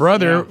 Yeah, her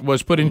brother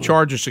was put in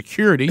charge of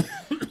security.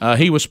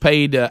 He was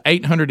paid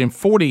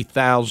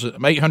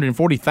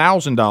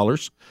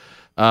 $840,000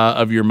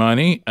 of your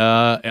money.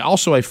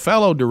 Also, a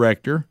fellow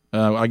director,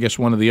 I guess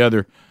one of the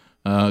other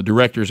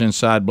directors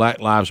inside Black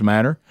Lives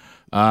Matter,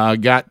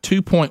 got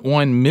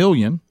 $2.1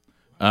 million.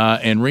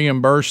 And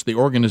reimbursed the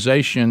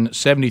organization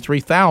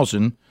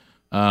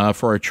 $73,000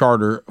 for a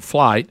charter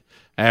flight.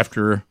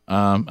 After,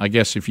 I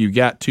guess, if you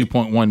got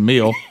 2.1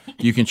 mil,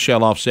 you can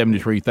shell off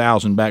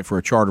 $73,000 back for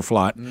a charter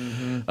flight.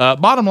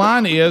 Bottom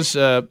line is,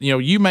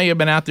 you may have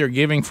been out there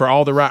giving for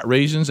all the right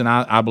reasons, and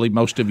I believe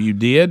most of you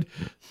did.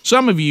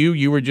 Some of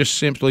you were just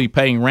simply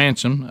paying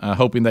ransom,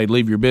 hoping they'd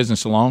leave your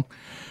business alone.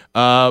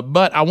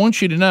 But I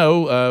want you to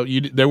know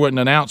there wasn't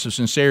an ounce of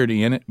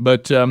sincerity in it,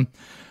 but.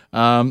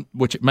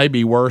 Which may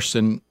be worse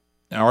than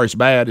or as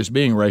bad as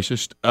being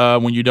racist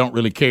when you don't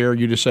really care.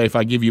 You just say, if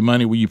I give you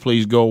money, will you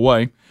please go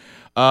away?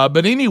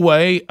 But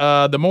anyway,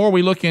 the more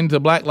we look into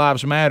Black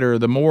Lives Matter,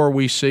 the more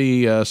we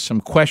see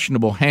some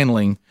questionable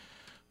handling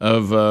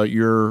of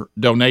your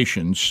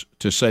donations,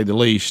 to say the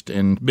least,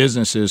 and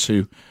businesses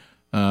who,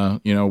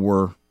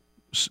 were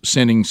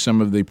sending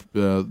some of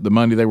the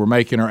money they were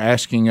making or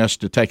asking us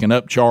to take an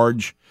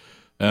upcharge.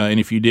 And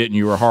if you didn't,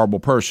 you were a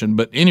horrible person.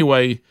 But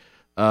anyway,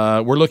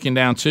 we're looking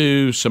down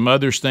to some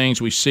other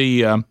things. We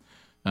see,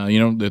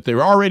 that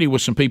there already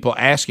was some people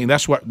asking.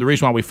 That's the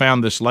reason why we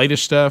found this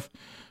latest stuff,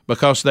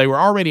 because they were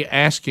already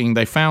asking.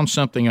 They found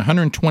something,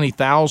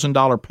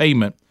 $120,000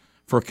 payment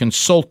for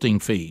consulting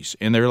fees,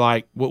 and they're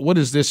like, "What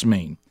does this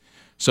mean?"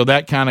 So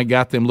that kind of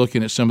got them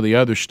looking at some of the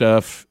other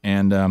stuff.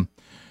 And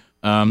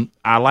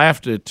I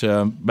laughed at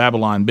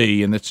Babylon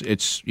Bee, and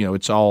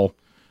it's all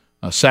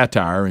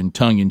satire and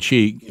tongue in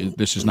cheek.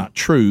 This is not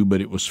true,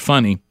 but it was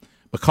funny.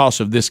 Because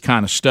of this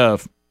kind of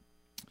stuff,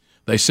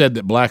 they said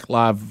that Black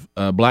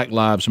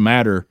Lives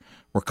Matter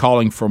were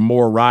calling for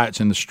more riots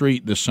in the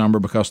street this summer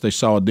because they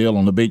saw a deal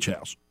on the beach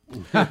house.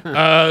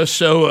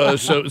 So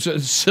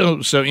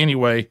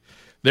anyway,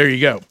 there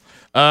you go.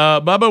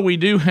 Bubba, we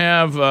do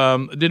have.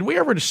 Did we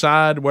ever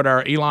decide what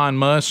our Elon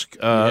Musk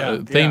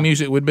theme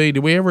music would be?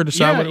 Did we ever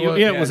decide what it was?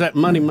 Yeah, it was that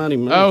money.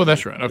 Oh,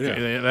 that's right.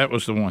 Okay, that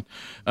was the one.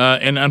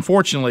 And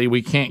unfortunately,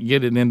 we can't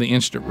get it in the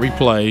instant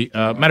replay.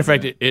 Matter of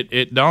fact,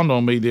 it dawned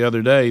on me the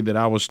other day that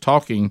I was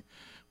talking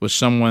with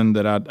someone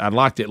that I'd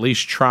like to at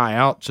least try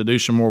out to do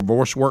some more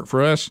voice work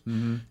for us.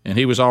 And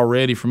he was all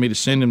ready for me to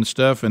send him the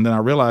stuff. And then I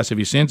realized if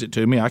he sends it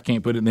to me, I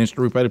can't put it in the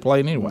instant replay to play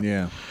it anyway.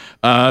 Yeah.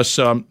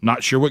 So I'm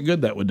not sure what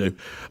good that would do. Do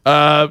we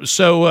know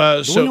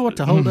what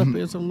the holdup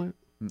is on that?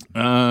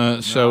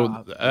 That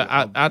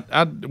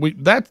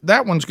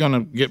one's going to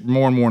get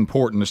more and more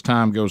important as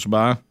time goes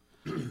by.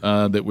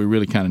 That we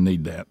really kind of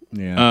need that.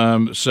 Yeah.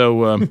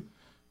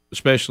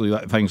 Especially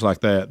things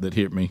like that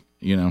hit me.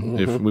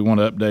 If we want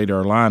to update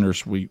our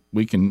liners, we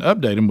can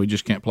update them. We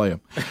just can't play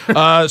them.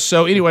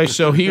 So anyway,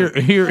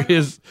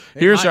 here's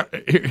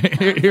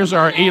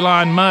our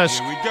Elon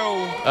Musk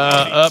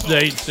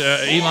update.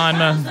 Elon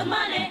Musk.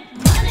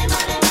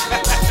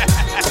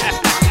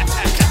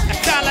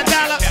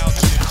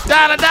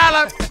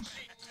 Dollar.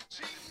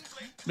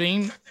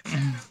 Bean.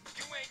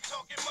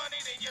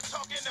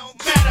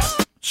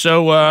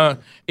 So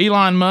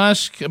Elon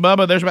Musk,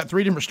 Bubba, there's about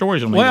 3 different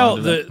stories on Elon. Well,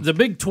 the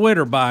big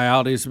Twitter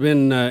buyout has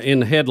been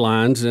in the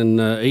headlines, and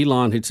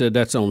Elon had said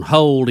that's on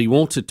hold. He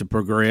wants it to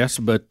progress,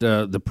 but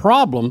the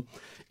problem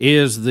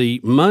is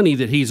the money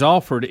that he's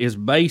offered is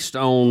based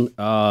on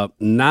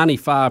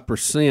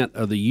 95%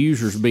 of the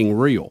users being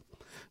real.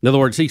 In other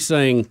words, he's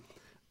saying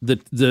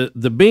the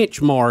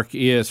benchmark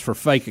is for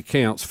fake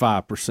accounts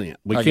 5%.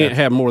 We can't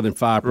have more than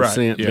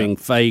 5% being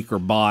fake or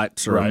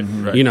bots or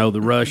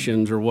the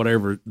Russians or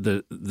whatever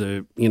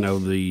the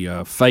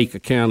fake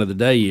account of the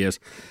day is,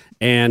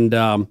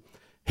 and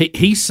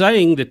he's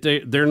saying that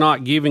they're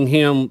not giving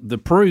him the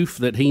proof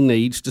that he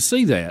needs to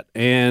see that,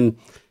 and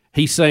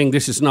he's saying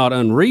this is not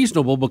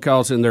unreasonable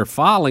because in their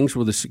filings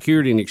with the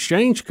Security and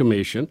Exchange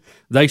Commission,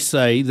 they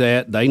say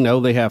that they know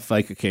they have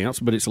fake accounts,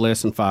 but it's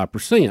less than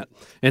 5%.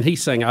 And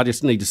he's saying, I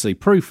just need to see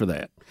proof of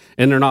that.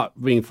 And they're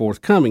not being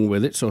forthcoming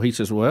with it. So he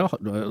says, well,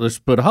 let's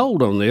put a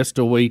hold on this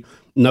till we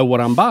know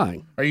what I'm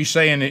buying. Are you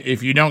saying that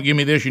if you don't give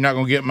me this, you're not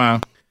going to get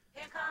my...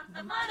 Here comes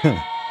the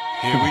money.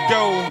 Here we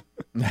go.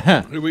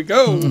 Here we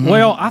go.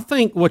 Well, I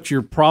think what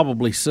you're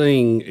probably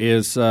seeing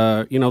is,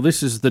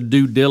 this is the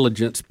due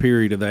diligence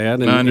period of that.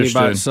 And anybody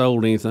that's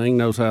sold anything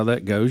knows how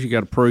that goes. You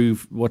got to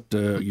prove what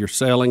you're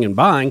selling and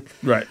buying.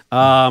 Right.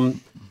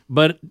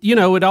 But,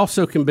 it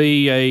also can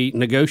be a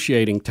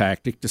negotiating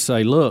tactic to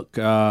say, look,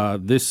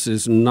 this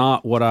is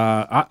not what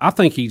I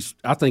think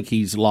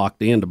he's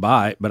locked in to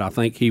buy it, but I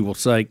think he will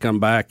say, come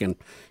back and,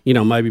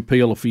 maybe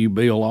peel a few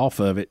bill off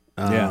of it.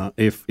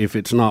 If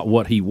it's not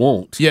what he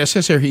wants. Yeah, it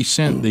says here he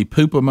sent the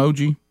poop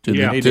emoji to the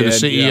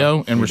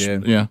CEO. And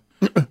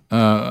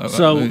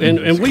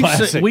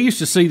we used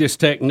to see this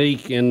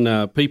technique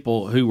in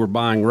people who were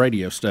buying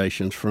radio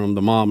stations from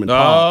the mom and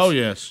pops. Oh,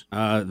 yes.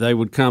 They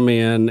would come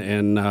in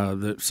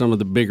and some of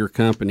the bigger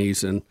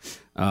companies and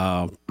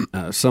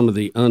some of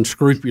the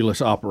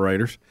unscrupulous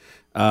operators,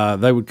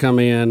 they would come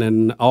in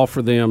and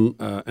offer them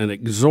an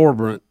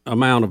exorbitant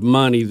amount of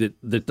money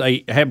that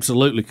they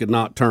absolutely could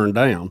not turn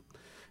down.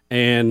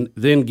 And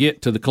then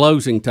get to the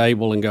closing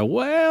table and go,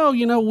 well,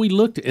 we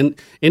looked at, and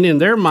in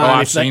their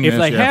mind, if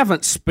they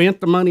haven't spent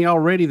the money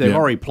already, they've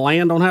already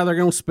planned on how they're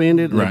going to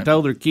spend it, and they've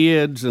told their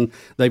kids, and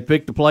they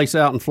picked a place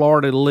out in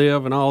Florida to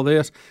live and all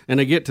this, and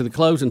they get to the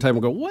closing table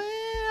and go,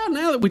 well,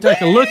 now that we take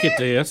a look at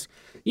this,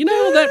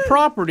 that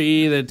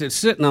property that it's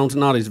sitting on is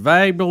not as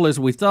valuable as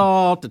we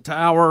thought. The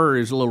tower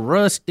is a little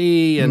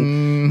rusty,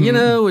 and,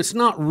 it's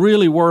not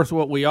really worth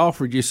what we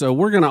offered you, so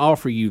we're going to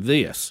offer you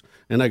this.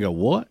 And they go,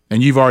 what?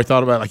 And you've already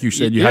thought about, like you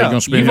said, how you're going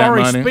to spend that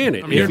money? You've already spent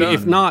it.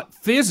 If not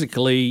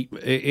physically,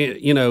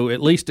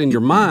 at least in your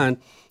mind,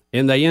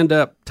 and they end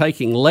up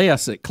taking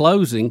less at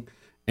closing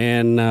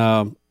and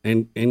kind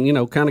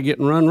of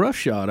getting run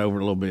roughshod over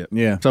a little bit.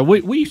 Yeah. So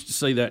we used to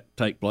see that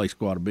take place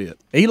quite a bit.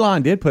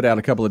 Elon did put out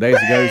a couple of days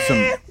ago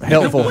some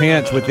helpful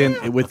hints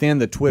within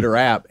the Twitter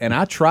app, and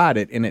I tried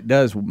it, and it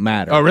does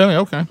matter. Oh, really?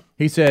 Okay.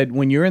 He said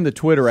when you're in the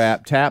Twitter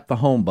app, tap the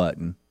home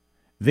button.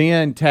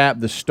 Then tap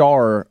the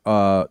stars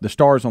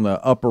on the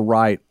upper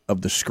right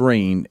of the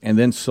screen, and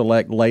then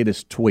select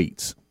latest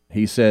tweets.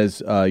 He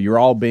says you're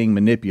all being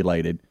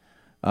manipulated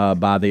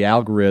by the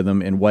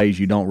algorithm in ways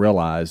you don't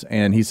realize,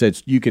 and he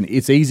says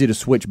it's easy to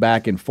switch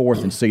back and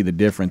forth and see the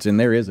difference, and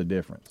there is a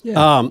difference.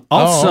 Yeah.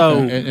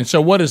 And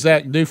so what does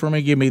that do for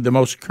me? Give me the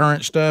most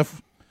current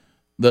stuff.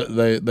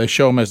 They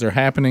show them as they're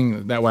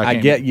happening. That way,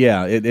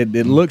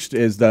 it looks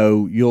as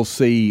though you'll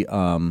see.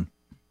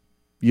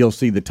 You'll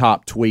see the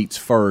top tweets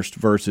first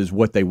versus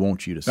what they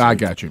want you to see. I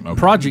got you. Okay.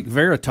 Project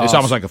Veritas. It's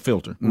almost like a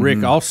filter.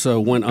 Rick also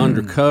went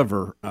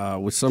undercover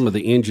with some of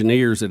the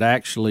engineers that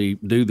actually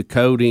do the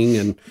coding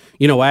and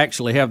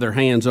actually have their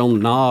hands on the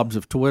knobs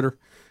of Twitter,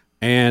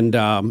 and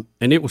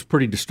it was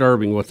pretty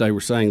disturbing what they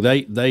were saying.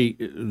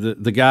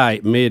 The guy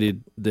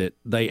admitted that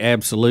they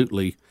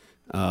absolutely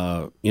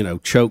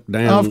choke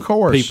down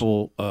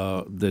people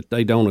that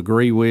they don't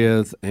agree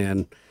with,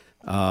 and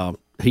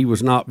he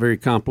was not very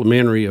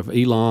complimentary of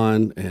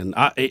Elon, and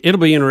it'll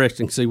be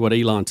interesting to see what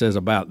Elon says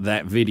about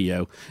that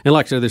video. And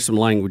like I said, there's some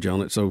language on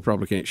it, so we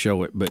probably can't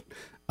show it. But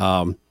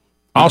again,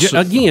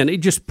 it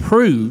just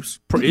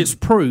it's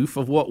proof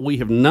of what we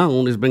have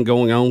known has been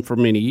going on for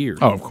many years.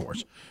 Oh, of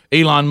course.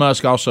 Elon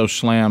Musk also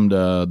slammed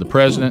the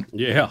president.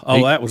 Yeah.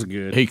 Oh, that was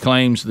good. He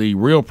claims the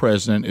real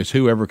president is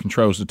whoever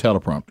controls the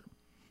teleprompter.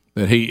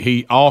 That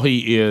he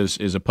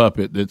is a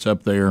puppet that's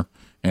up there.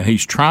 And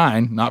he's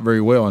trying, not very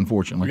well,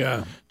 unfortunately,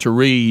 to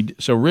read.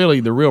 So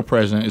really, the real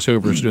president is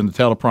whoever's doing the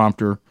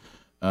teleprompter.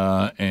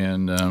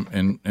 and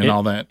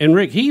all that. And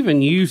Rick, he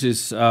even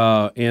uses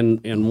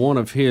in one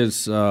of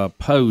his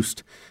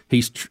posts,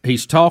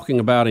 he's talking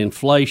about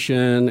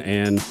inflation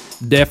and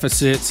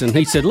deficits, and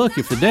he said, "Look,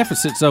 if the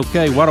deficit's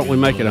okay, why don't we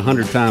make it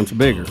 100 times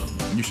bigger?"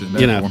 You should,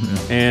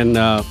 And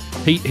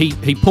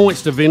he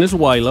points to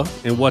Venezuela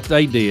and what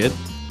they did,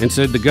 and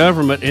said the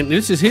government, and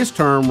this is his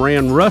term,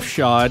 ran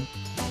roughshod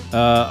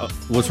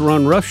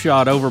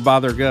over by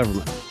their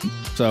government.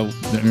 So.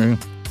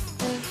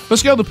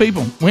 Let's go to the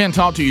people. We haven't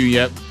talked to you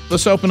yet.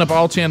 Let's open up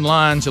all 10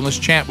 lines and let's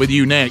chat with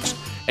you next.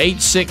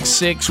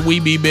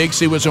 866-WE-BE-BIG.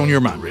 See what's on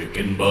your mind. Rick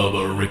and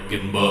Bubba, Rick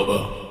and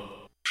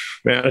Bubba.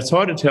 Man, it's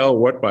hard to tell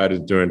what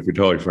Biden's doing, to be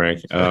totally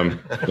frank. I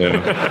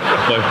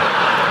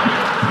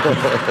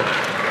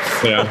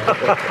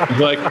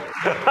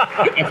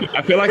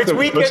feel like it's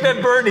weekend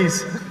at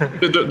Bernie's.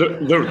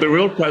 The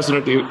real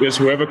president is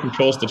whoever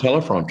controls the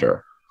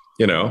teleprompter.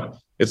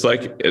 It's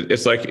like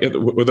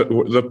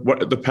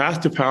the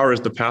path to power is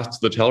the path to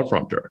the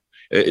teleprompter.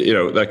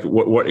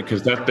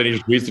 Because then he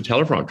just reads the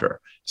teleprompter.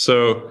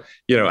 So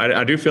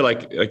I do feel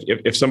like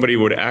if somebody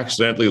would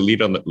accidentally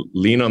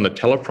lean on the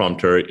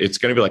teleprompter, it's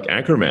going to be like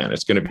Anchorman.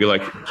 It's going to be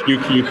like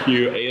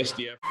QQQ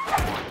ASDF.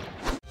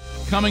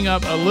 Coming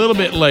up a little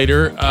bit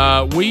later,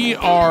 we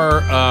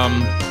are.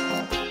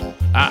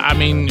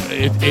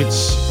 It's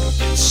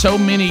so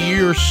many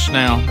years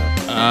now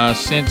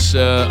since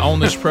on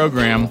this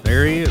program,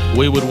 there he is.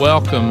 We would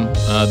welcome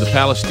the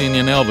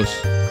Palestinian Elvis,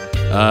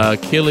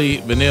 Killy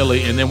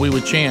Vanilli, and then we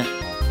would chant,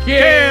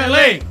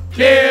 "Killy,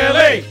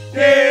 Killy,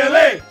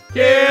 Killy,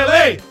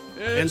 Killy."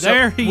 And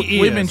there he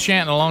is. We've been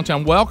chanting a long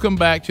time. Welcome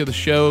back to the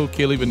show,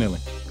 Killy Vanilli.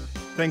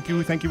 Thank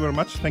you very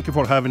much. Thank you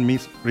for having me.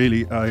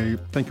 Really, I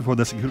thank you for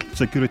the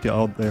security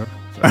out there.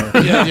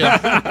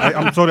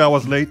 I'm sorry I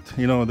was late.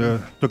 They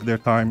took their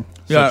time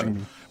searching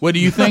me. What do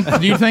you think?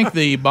 Do you think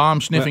the bomb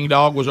sniffing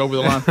dog was over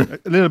the line?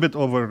 A little bit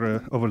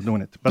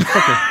overdoing it, but it's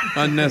okay.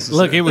 Unnecessary.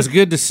 Look, it was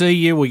good to see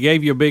you. We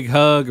gave you a big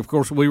hug. Of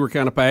course, we were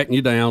kind of patting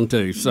you down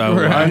too. So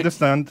I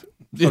understand.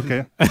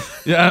 Okay.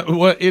 Yeah.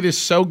 Well, it is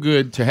so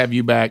good to have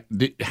you back.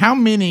 How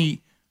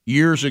many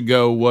years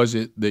ago was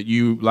it that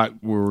you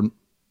were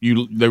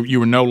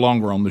no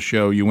longer on the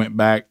show? You went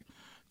back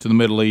to the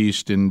Middle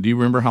East, and do you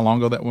remember how long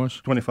ago that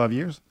was? 25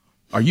 years.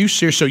 Are you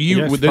serious? So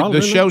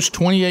the show's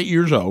 28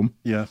 years old.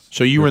 Yes.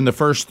 So you were in the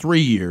first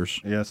 3 years.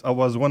 Yes, I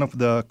was one of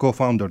the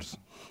co-founders.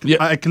 Yeah.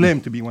 I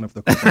claim to be one of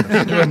the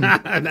co-founders.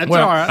 That's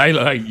all right.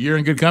 Hey, you're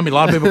in good company. A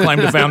lot of people claim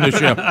to found this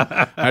show.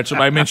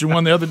 Actually, I mentioned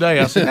one the other day.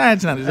 I said,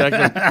 it's not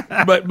exactly.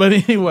 But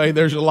anyway,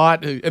 there's a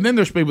lot. And then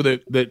there's people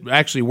that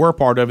actually were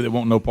part of it that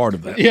won't know part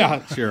of that.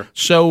 Yeah, sure.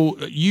 So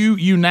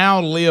you now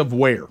live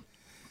where?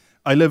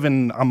 I live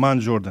in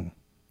Amman, Jordan.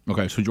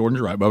 Okay, so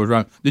Jordan's right. Bubba's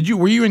right.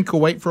 Were you in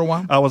Kuwait for a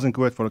while? I was in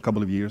Kuwait for a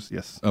couple of years.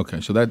 Yes.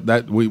 Okay, so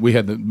that we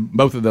had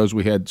both of those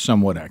we had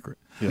somewhat accurate.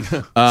 Yes.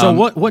 So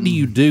what do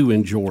you do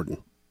in Jordan?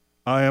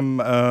 I am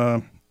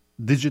a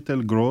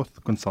digital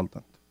growth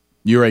consultant.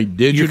 You're a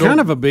digital. You're kind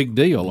of a big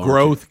deal.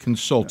 Growth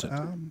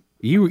consultant.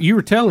 You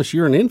were telling us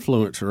you're an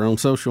influencer on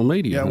social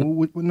media. Yeah.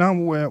 Huh?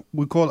 Now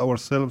we call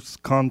ourselves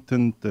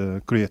content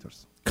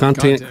creators.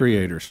 Content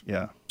creators.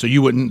 Yeah. So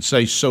you wouldn't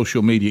say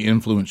social media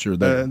influencer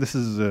there. This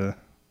is.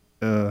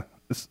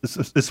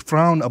 It's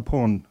frowned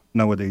upon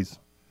nowadays.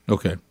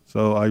 Okay.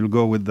 So I'll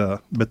go with the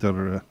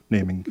better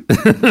naming.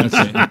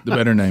 The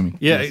better naming.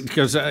 Yeah,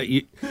 because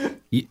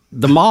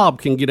the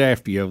mob can get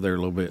after you over there a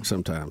little bit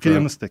sometimes. Killy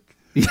on a stick.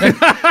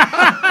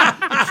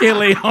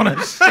 Killy on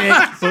a stick.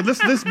 So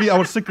this be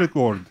our secret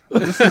word.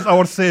 This is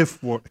our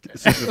safe word.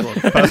 Secret word.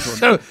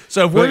 Password.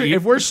 So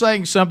if we're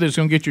saying something that's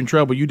going to get you in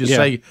trouble, you just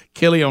say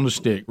Killy on a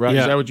stick, right?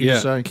 Yeah, is that what you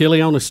just say? Killy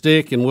on a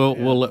stick, and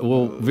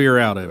we'll veer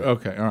out of it.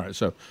 Okay, all right.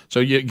 So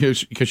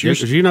because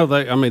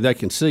they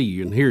can see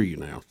you and hear you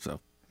now.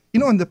 So.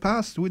 In the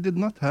past, we did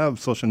not have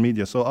social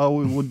media, so I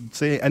would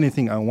say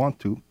anything I want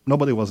to.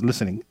 Nobody was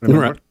listening.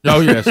 Remember? Right. Oh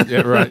yes,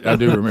 yeah, right. I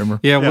do remember.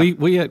 Yeah. We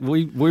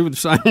were the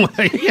same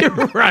way.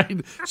 You're right.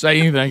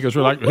 Say anything because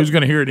we're like, who's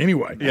going to hear it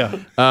anyway? Yeah.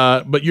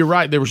 But you're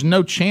right. There was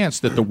no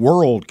chance that the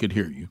world could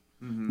hear you.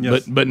 Mm-hmm.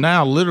 Yes. But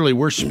now, literally,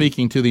 we're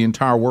speaking to the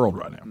entire world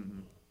right now.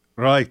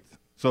 Right.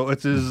 So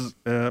it is.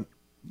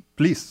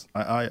 Please,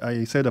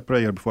 I said a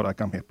prayer before I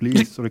come here.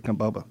 Please, Rick and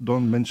Bubba,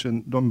 don't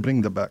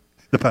bring the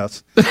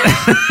past.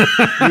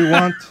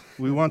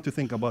 we want to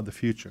think about the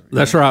future.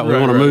 That's right. We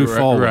want to move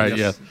forward. Right.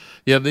 Yes.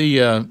 Yeah.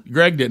 The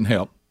Greg didn't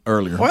help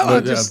earlier.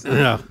 Well,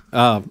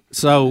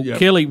 So,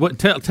 Killy,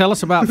 tell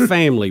us about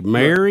family.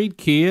 Married,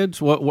 kids.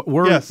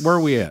 Where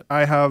are we at?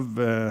 I have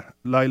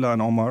Laila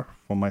and Omar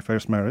from my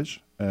first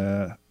marriage.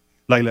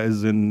 Laila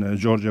is in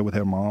Georgia with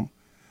her mom.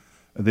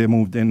 They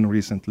moved in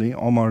recently.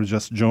 Omar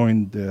just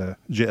joined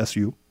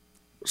JSU.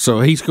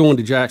 So he's going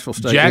to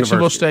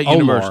Jacksonville State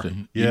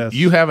University. Yes.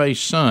 You have a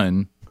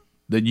son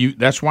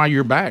that's why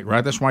you're back,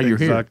 right? That's why you're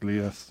here. Exactly,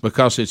 yes.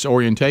 Because it's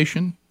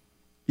orientation?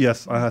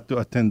 Yes, I had to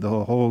attend the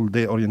whole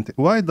day orientation.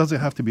 Why does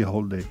it have to be a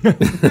whole day?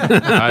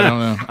 I don't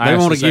know. They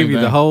want to give you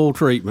the whole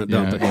treatment,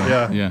 don't they?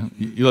 Yeah.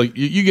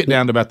 You get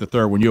down to about the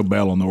third when you'll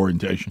bail on the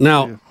orientation.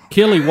 Now,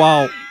 Kelly,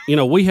 while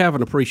we have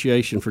an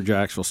appreciation for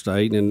Jacksonville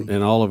State,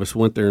 and all of us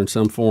went there in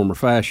some form or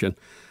fashion,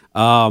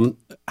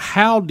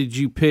 how did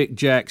you pick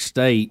Jack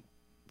State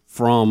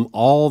from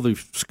all the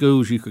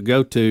schools you could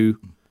go to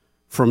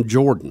from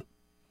Jordan?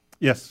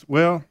 Yes,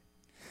 well,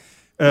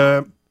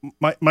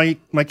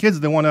 my kids,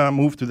 they want to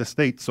move to the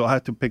States, so I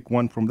had to pick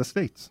one from the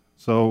States.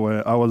 So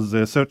I was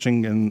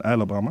searching in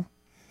Alabama.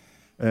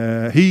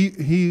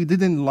 He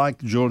didn't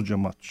like Georgia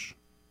much,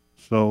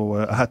 so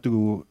I had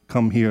to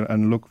come here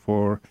and look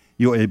for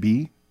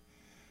UAB,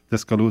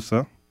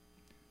 Tuscaloosa,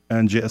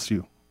 and JSU.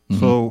 Mm-hmm.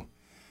 So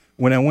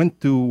when I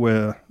went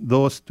to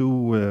those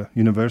two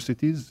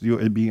universities,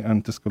 UAB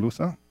and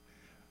Tuscaloosa,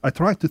 I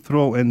tried to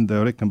throw in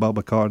the Rick and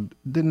Bubba card.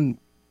 Didn't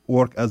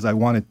work as I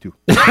wanted to.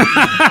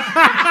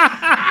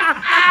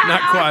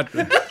 Not quite.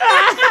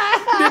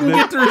 Didn't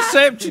get the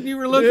reception you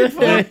were looking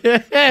for.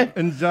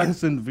 In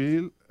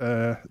Jacksonville,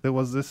 there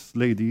was this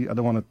lady, I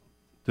don't want to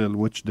tell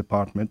which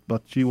department,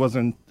 but she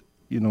wasn't,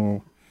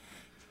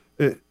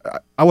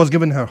 I was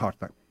giving her a hard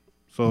time.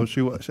 So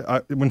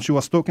when she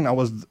was talking, I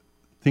was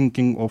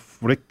thinking of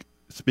Rick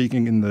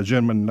speaking in the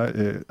German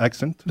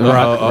accent.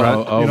 Right.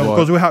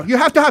 Because you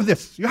have to have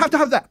this, you have to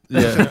have that.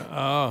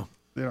 Yeah.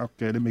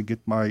 Okay, let me get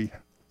my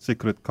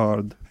secret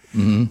card.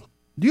 Mm-hmm.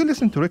 Do you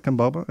listen to Rick and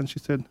Bubba? And she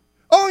said,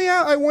 oh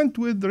yeah, I went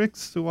with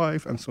Rick's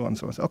wife and so on.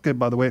 So I said, okay,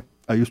 by the way,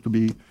 I used to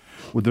be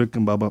with Rick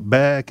and Bubba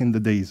back in the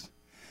days.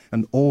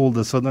 And all of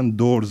a sudden,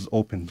 doors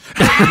opened.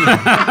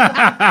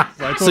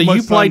 So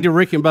you played the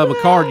Rick and Bubba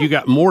card. You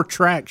got more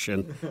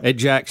traction at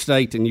Jack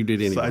State than you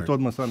did anywhere. So I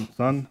told my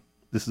son,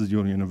 this is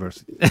your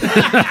university.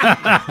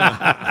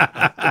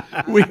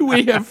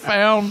 we have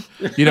found,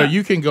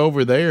 you can go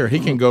over there. He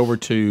can go over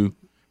to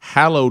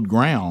hallowed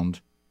ground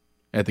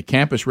at the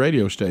campus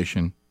radio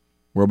station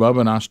where Bubba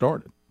and I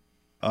started.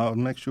 I'll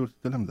make sure to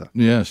tell him that.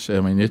 Yes, I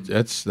mean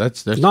that's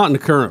not in the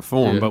current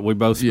form, but we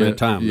both spent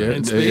time there.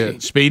 Yeah,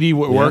 Speedy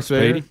worked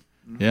there.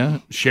 Yeah,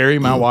 Sherry,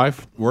 my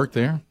wife, worked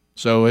there.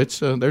 So it's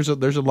there's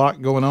a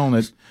lot going on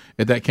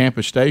at that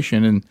campus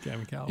station, and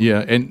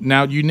and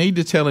now you need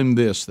to tell him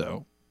this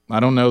though. I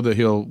don't know that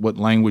what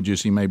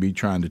languages he may be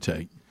trying to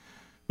take,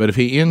 but if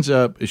he ends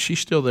up, is she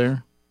still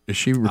there? Is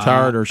she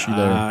retired or is she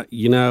there? I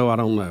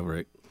don't know,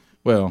 Rick.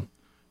 Well,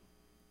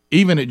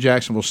 even at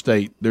Jacksonville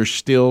State, there's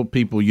still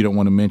people you don't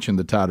want to mention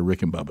the tie to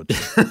Rick and Bubba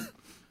to.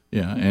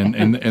 Yeah,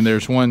 and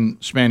there's one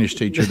Spanish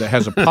teacher that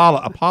has a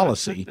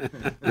policy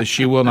that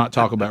she will not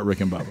talk about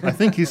Rick and Bubba. I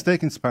think he's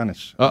taking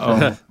Spanish.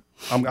 Uh-oh.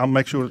 So I'll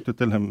make sure to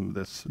tell him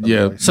this.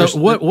 Yeah. So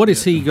what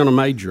is he going to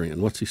major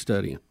in? What's he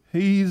studying?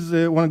 He's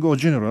want to go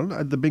general.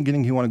 At the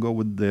beginning, he want to go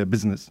with the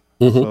business.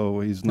 Mm-hmm. So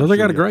he's not. They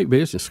got a great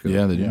business school.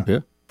 Yeah, they do. Yeah.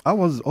 I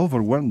was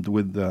overwhelmed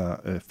with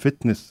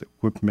fitness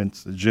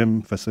equipment,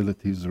 gym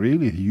facilities,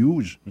 really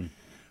huge.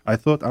 I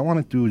thought I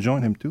wanted to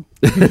join him too.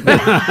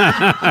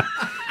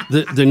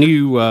 The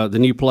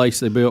new place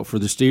they built for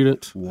the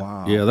students.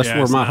 Wow. Yeah, that's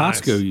where my high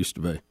school used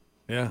to be.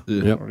 Yeah.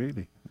 Yep. Oh,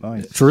 really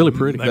nice. It's really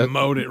pretty. They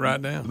mowed it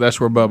right down. That's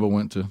where Bubba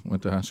went to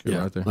high school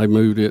right there. They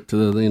moved it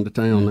to the end of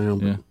town now.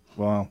 Yeah.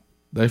 Wow.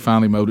 They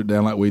finally mowed it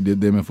down like we did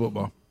them in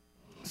football.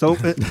 So,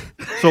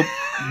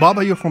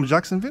 Bubba, you're from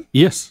Jacksonville?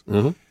 Yes.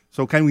 Uh-huh.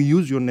 So can we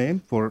use your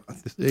name for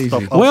this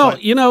stuff outside, well,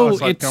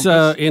 outside it's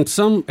campus? In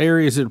some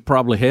areas it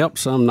probably help,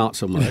 some not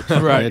so much.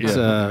 Right. It's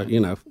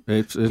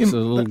it's a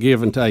little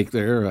give and take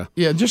there.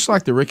 Yeah, just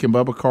like the Rick and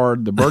Bubba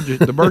card, the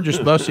Burgess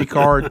Bussey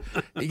card,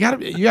 you got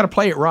to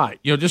play it right.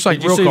 Just like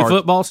Did you see the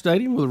football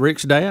stadium with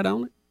Rick's dad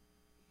on it?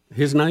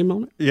 His name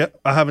on it? Yeah,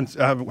 I haven't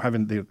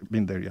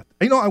been there yet.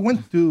 I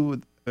went to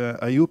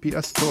a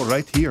UPS store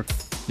right here.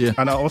 Yeah.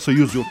 And I also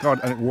used your card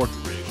and it worked.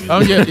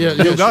 Oh, yeah.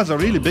 You guys are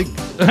really big.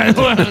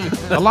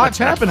 A lot's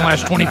happened the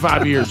last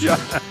 25 years. Yeah.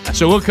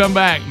 So we'll come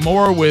back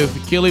more with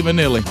Kelly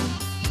Vanilli.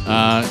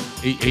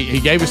 He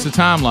gave us the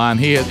timeline.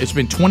 It's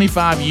been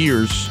 25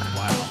 years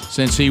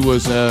since he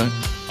was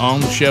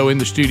on the show in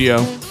the studio.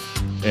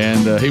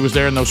 And he was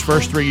there in those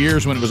first 3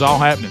 years when it was all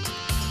happening.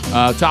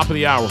 Top of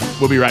the hour.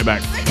 We'll be right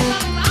back.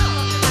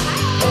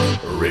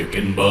 Rick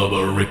and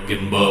Bubba, Rick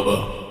and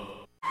Bubba.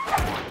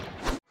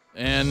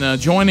 And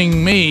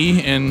joining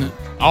me and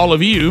all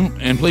of you,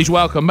 and please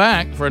welcome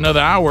back for another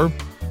hour,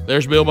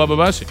 there's Bill Bubba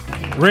Bussey.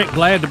 Rick,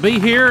 glad to be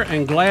here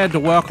and glad to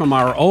welcome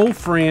our old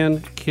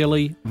friend,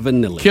 Kelly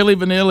Vanilli. Kelly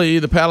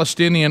Vanilli, the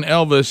Palestinian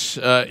Elvis,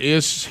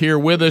 is here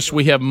with us.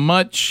 We have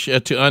much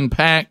to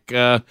unpack.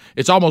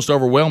 It's almost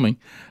overwhelming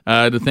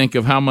to think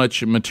of how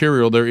much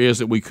material there is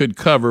that we could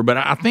cover, but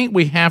I think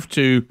we have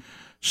to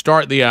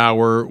start the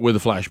hour with a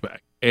flashback.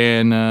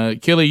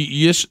 And Kelly,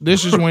 yes,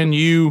 this is when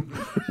you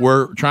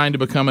were trying to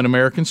become an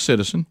American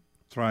citizen.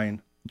 Trying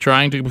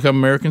to become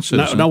an American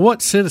citizen. Now,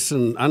 what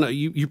citizen? I know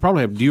you probably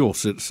have dual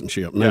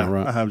citizenship now,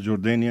 right? I have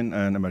Jordanian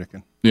and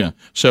American. Yeah.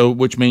 So,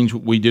 which means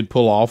we did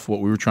pull off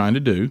what we were trying to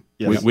do.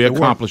 Yes. We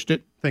accomplished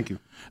it. Thank you.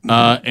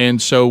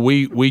 And so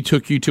we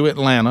took you to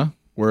Atlanta,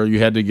 where you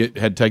had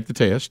to take the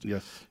test.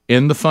 Yes.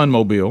 In the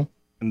Funmobile.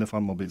 In the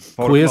Funmobile.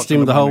 Quizzed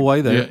him the whole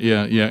way there.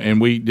 Yeah.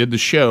 And we did the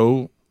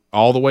show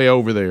all the way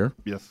over there.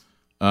 Yes.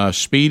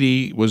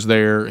 Speedy was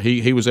there.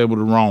 He was able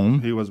to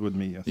roam. He was with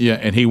me, yes. Yeah,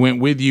 and he went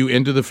with you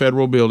into the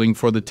federal building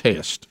for the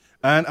test.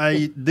 And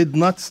I did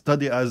not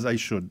study as I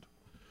should.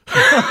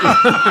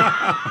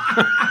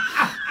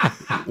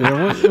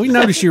 Yeah, we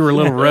noticed you were a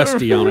little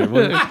rusty on it.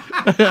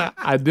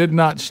 I did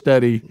not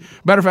study.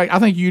 Matter of fact, I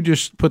think you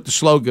just put the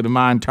slogan of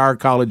my entire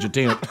college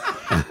attempt.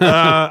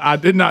 I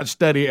did not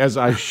study as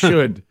I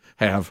should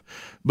have.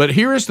 But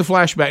here is the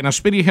flashback. Now,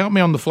 Speedy, help me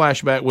on the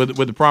flashback with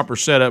the proper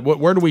setup.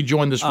 Where do we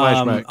join this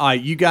flashback? All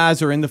right, you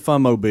guys are in the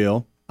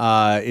Funmobile.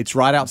 It's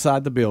right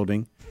outside the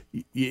building.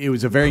 It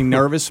was a very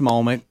nervous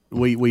moment.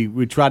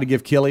 We tried to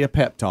give Kelly a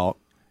pep talk.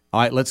 All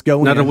right, let's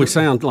go. Now, do we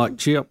sound like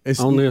Chip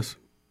on this?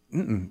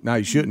 No,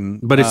 you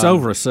shouldn't. But it's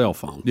over a cell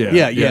phone.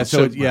 Yeah.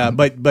 So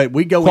but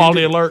we go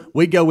quality alert.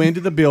 We go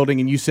into the building,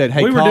 and you said,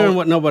 "Hey, we were call, doing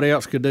what nobody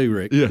else could do,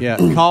 Rick." Yeah,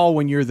 call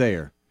when you're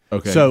there."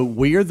 Okay. So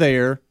we are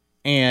there,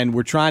 and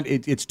we're trying.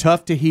 It's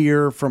tough to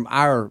hear from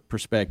our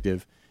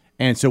perspective,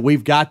 and so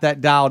we've got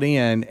that dialed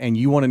in, and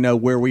you want to know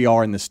where we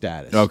are in the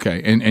status.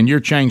 Okay, and you're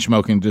chain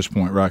smoking at this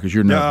point, right? Because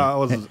you're nervous. Yeah, I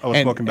was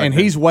smoking back and then.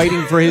 he's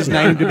waiting for his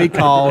name to be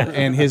called,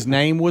 and his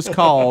name was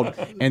called,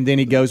 and then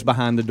he goes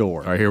behind the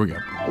door. All right, here we go.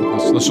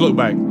 Let's look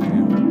back.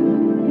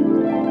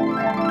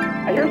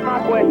 Here's my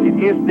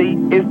question: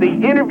 Is the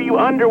interview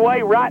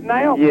underway right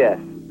now? Yes.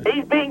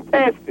 He's being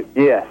tested.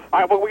 Yes. All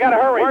right, well, we got to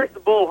hurry. Where's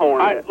the bullhorn? All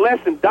right,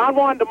 listen, Don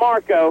Juan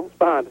DeMarco is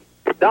behind us.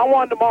 Don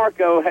Juan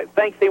DeMarco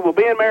thinks he will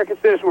be an American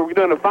citizen. We're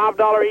doing a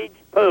 $5 each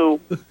pool.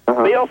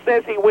 Bill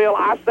says he will.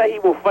 I say he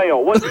will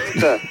fail. What do you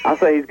say? I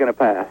say he's going to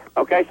pass.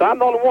 Okay, so I'm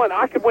the only one.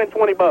 I could win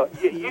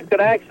 $20. You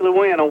could actually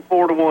win on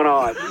 4-to-1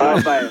 odds.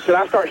 Should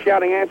I start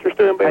shouting answers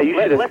to him, Bill? Hey,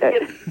 you should have.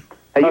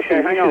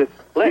 Okay, hang on.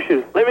 Let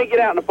me get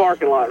out in the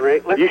parking lot,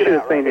 Rick. You should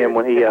have seen him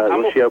when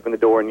she opened the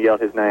door and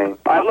yelled his name.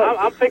 All right, look,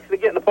 I'm fixing to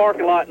get in the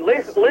parking lot and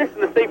listen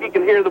to see if you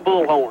can hear the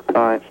bullhorn. All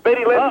right.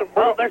 Speedy, listen.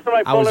 There's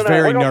somebody I was pulling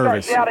very out. We're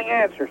nervous. Start shouting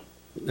answers.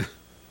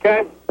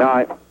 Okay. All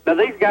right. Now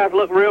these guys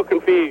look real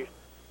confused.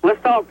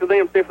 Let's talk to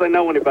them, see if they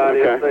know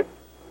anybody. Okay.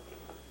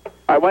 All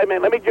right, wait a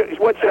minute. Let me.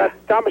 What should I?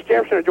 Thomas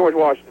Jefferson or George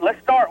Washington?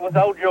 Let's start with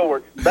old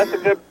George. That's a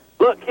good.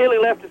 Look, Kelly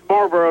left his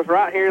Marlboros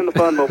right here in the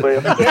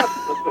Funmobile.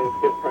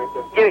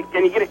 Get it?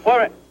 Can you get it? Wait a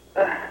minute.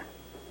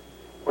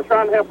 We're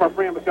trying to help our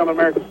friend become an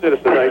American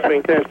citizen today. He's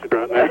being tested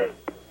right now.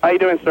 How you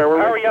doing, sir?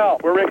 How are y'all?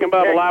 We're Rick and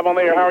Bubba live on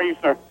the air. How are you,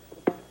 sir?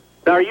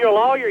 Now, are you a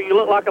lawyer? You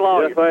look like a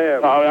lawyer. Yes, I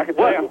am. Oh, I can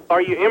tell.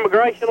 Are you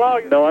immigration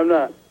lawyer? No, I'm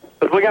not.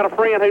 Because we got a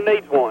friend who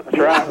needs one. That's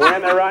right. We're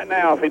in there right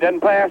now. If he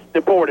doesn't pass,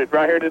 deported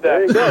right here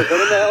today. There you go. Get him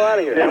the hell out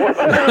of here. Yeah, what's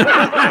your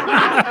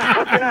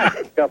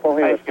name? Scott Paul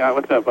Hey, Scott.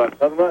 What's up, bud?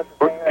 Nothing much.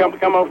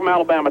 Come over from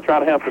Alabama. Try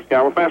to help us,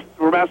 guy. We're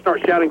about to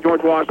start shouting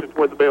George Washington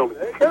toward the building.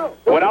 There you go.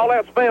 When all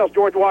else fails,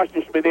 George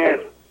Washington should be the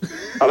answer.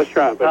 Let's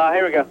try it.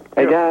 Here we go.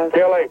 Hey, guys.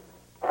 Kelly,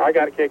 I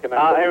got a kick in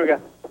that. Here we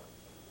go.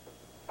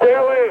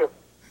 Kelly,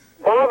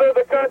 father of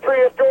the country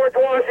is George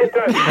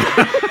Washington.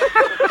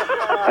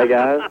 Hey,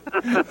 guys.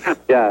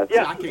 Guys.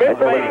 Yeah. Mr.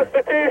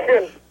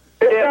 Constitution.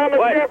 It's Thomas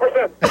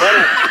Jefferson.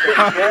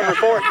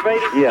 Report,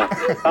 Speedy.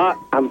 Yeah.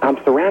 I'm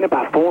surrounded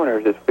by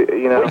foreigners.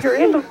 You know. Well, you're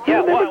in the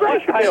what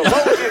was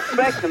you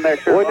expecting there,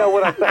 sir? Well, no,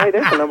 what I say,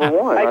 that's the number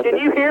one. Hey, can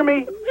you hear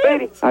me,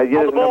 Speedy? On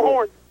the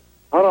bullhorn.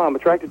 Hold on, I'm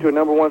attracted to a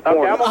number one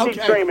foreigner. Okay, I'm going to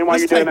keep screaming while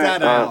you're doing that.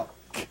 Try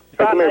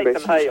come here,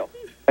 Nathan bitch. Hale.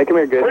 Hey, come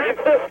here, good.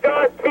 Princess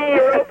Scott P.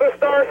 wrote the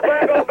Star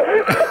Spangled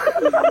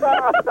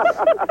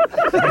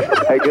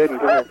Hey, good, come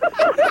here.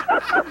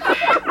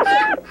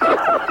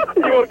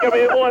 You want to come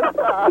in one?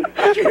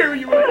 Did you hear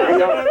you were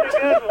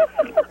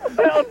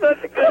That was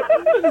such a good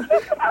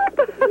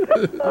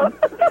one.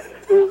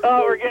 Oh,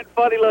 we're getting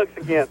funny looks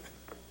again.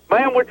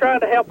 Ma'am, we're trying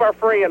to help our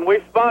friend.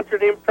 We've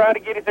sponsored him, trying to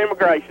get his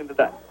immigration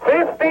today.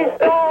 50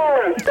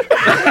 stars!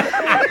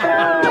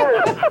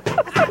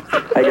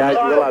 Hey, guys,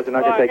 you realize they're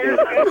not going to take any.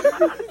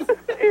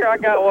 Here, I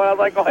got one. I was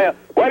like, go ahead.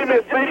 Wait a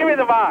minute. Give me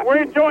the mic.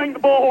 We're enjoying the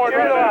bullhorn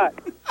right now.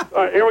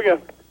 All right, here we go.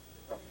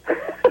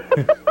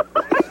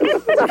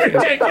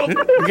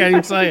 You can't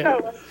even say it.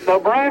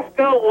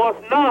 Nebraska was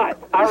not,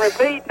 I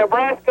repeat,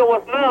 Nebraska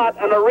was not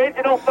an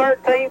original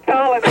 13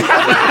 colony.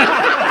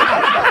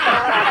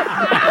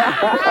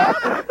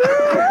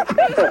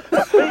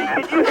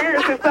 Can you hear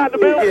us inside the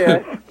building?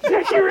 Yes.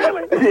 Can you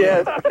really?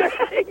 Yes.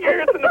 Can you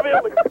hear us in the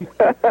building?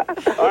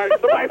 All right,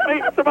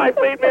 somebody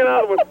feed me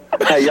another one.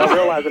 Hey, y'all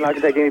realize they're not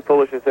going to take any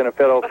foolishness in a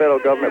federal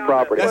government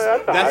property.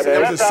 That's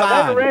a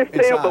sign. Arrest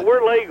him, but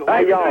we're legal.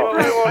 Hey, y'all.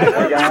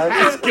 Hey,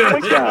 guys.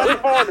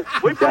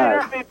 We paid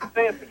our 50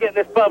 cents to get in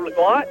this public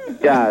lot.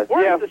 Guys.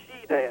 Where's the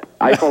sheet at?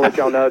 I just want to let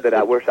y'all know that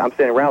I'm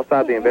standing right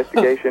outside the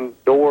investigation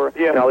door,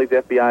 and all these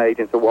FBI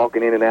agents are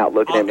walking in and out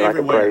looking at me like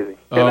I'm crazy.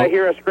 Can they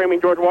hear us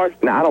screaming George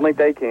Washington? No, I don't think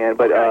they can,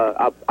 but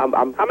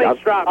I'm How many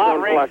stripes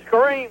on Rick?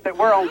 Scream that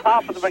we're on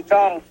top of the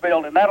McDonald's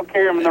building. That'll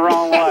carry them in the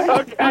wrong way.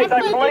 Okay.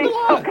 Say, please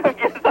don't come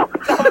get us on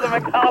top of the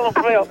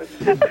McDonald's building.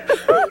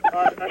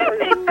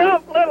 He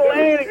dropped little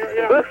Annie.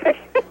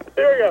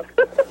 There we go.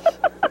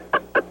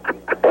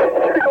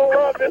 You're going to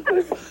love this.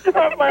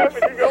 Stop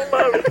laughing. You're going to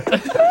love it.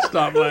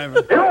 Stop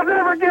laughing. You'll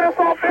never get us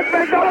off this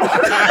McDonald's.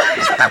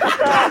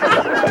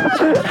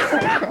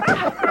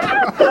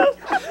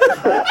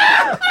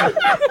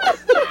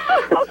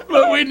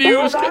 But we knew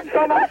it was.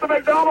 Come off the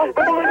McDonald's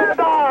building and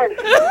die.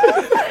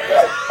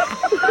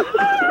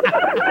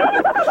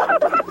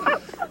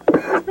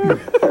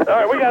 All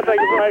right, we got to take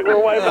a break.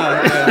 We're way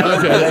behind.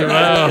 Okay.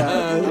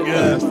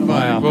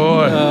 Wow.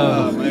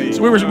 Boy.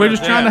 So we were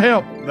just trying to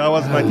help. That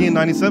was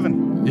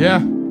 1997.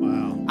 Yeah.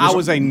 I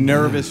was a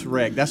nervous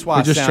wreck. That's why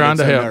We're I just trying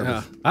to help.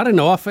 nervous. I didn't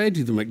know I fed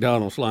you the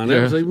McDonald's line.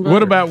 That was even better.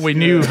 What about we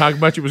knew how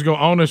much it was going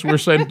to own us? We're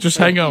saying, just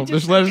hang on.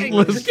 Let's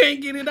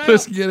can't get it out.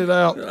 Let's get it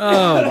out.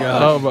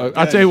 Oh, God.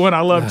 I tell you what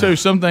I love, too.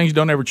 Some things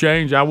don't ever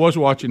change. I was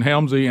watching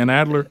Helmsy and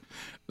Adler.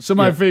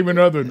 Somebody feed me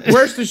another one.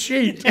 Where's the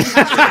sheet?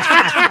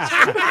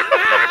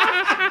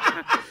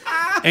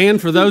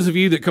 And for those of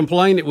you that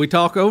complain that we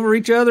talk over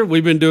each other,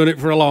 we've been doing it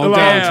for a long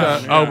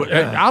time. Oh, but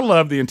I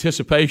love the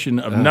anticipation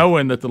of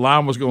knowing that the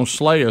line was going to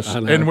slay us,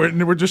 and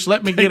we're just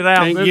letting me get it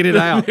out. Can't get it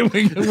out.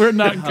 We're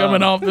not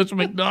coming off this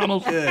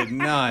McDonald's. Good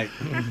night.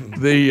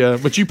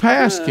 But you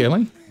passed,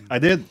 Kelly. I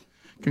did.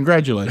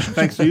 Congratulations.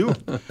 Thanks to you.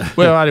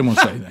 Well, I didn't want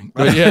to say anything,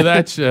 but yeah,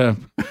 that's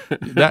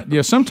that.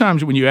 Yeah,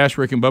 sometimes when you ask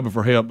Rick and Bubba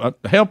for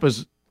help, help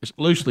is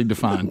loosely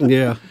defined.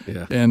 Yeah.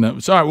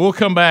 And sorry, we'll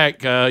come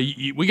back.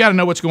 We got to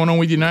know what's going on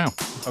with you now.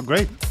 Oh,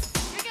 great.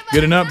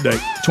 Get an update.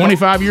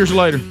 25 years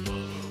later.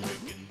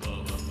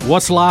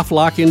 What's life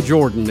like in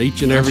Jordan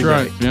each and every day?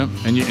 That's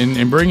right. Yeah.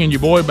 And bringing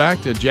your boy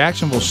back to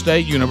Jacksonville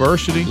State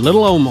University.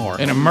 Little Omar.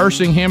 And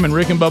immersing him in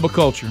Rick and Bubba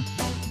culture.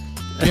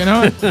 You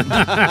know?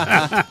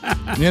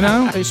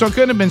 So it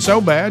couldn't have been so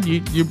bad.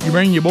 You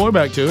bring your boy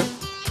back to it.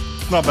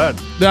 Not bad.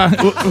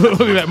 We'll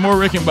be back. More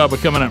Rick and Bubba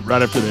coming up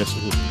right after this.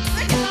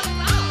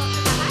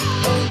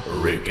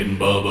 Rick and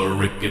Bubba,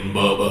 Rick and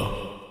Bubba.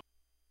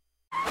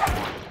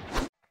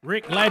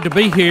 Rick, glad to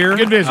be here.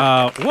 Good visit.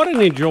 What an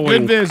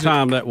enjoying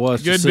time that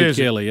was to see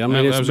Kelly. I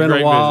mean, it's been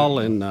a while,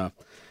 and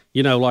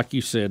like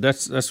you said,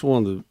 that's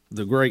one of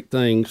the great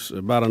things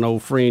about an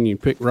old friend. You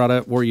pick right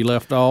up where you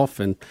left off,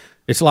 and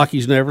it's like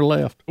he's never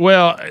left.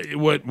 Well,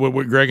 what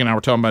Greg and I were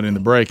talking about in the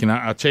break, and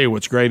I tell you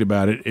what's great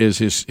about it is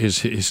his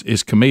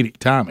comedic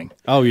timing.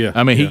 Oh yeah,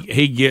 I mean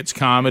he gets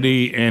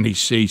comedy and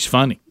he's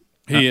funny.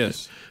 He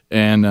is,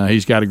 and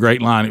he's got a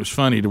great line. It was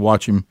funny to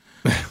watch him.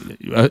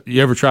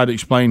 You ever tried to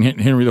explain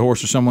Henry the Horse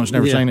to someone that's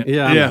never seen it?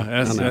 Yeah,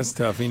 that's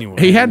tough anyway.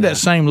 He had that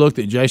same look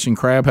that Jason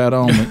Crabb had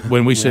on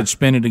when we said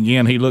spin it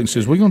again. He looked and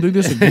says, "We're going to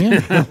do this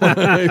again?"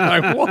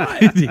 Like,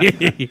 what?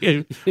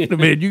 Wait a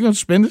minute, you're going to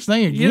spin this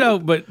thing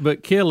again?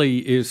 But Kelly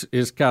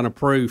is kind of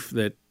proof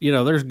that,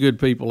 there's good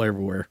people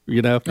everywhere.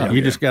 You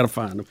just got to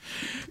find them.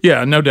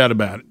 Yeah, no doubt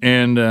about it.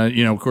 And,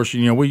 of course,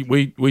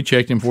 we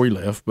checked him before he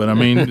left. But, I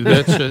mean,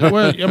 that's,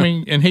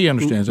 and he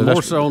understands that.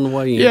 More so on the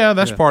way in. Yeah,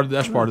 that's part of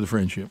the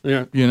friendship.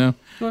 Yeah.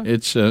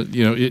 It's,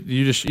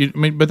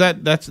 but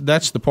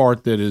that's the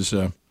part that is,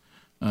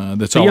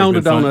 that's he always owned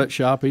a been donut fun.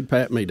 shop. He'd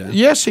pat me down.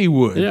 Yes, he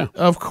would. Yeah,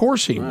 of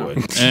course he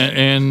would.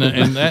 And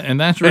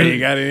that's really. Hey, you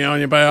got any on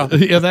your pal?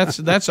 Yeah,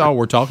 that's all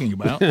we're talking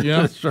about.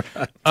 Yeah, that's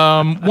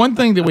right. One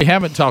thing that we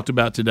haven't talked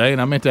about today,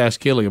 and I meant to ask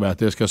Kelly about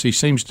this because he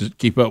seems to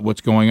keep up what's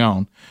going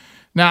on.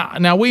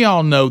 Now we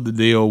all know the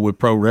deal with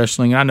pro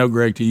wrestling. I know,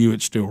 Greg, to you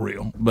it's still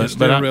real, but it's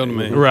still real to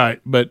me, right?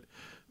 But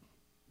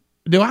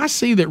do I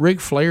see that Ric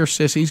Flair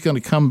says he's going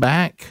to come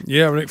back?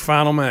 Yeah, Rick,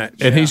 final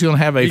match, and he's going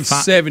to have a. He's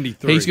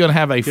 73. He's going to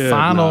have a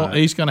final. Night.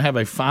 He's going to have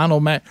a final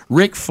match.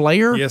 Ric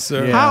Flair. Yes,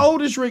 sir. Yeah. How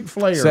old is Ric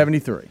Flair?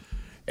 73.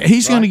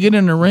 He's going to get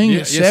in the ring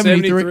at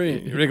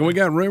 73. Rick, we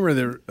got a rumor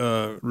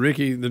that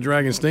Ricky the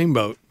Dragon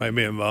Steamboat may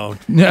be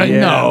involved.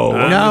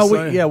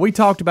 We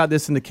talked about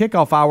this in the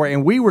kickoff hour,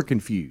 and we were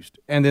confused.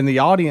 And then the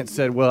audience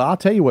said, "Well, I'll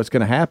tell you what's going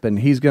to happen.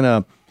 He's going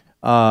to,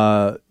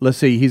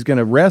 he's going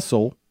to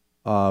wrestle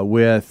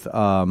with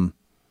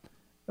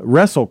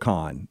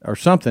WrestleCon or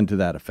something to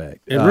that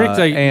effect." And Rick,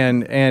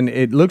 and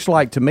it looks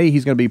like to me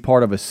he's going to be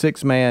part of a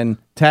 6-man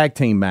tag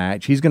team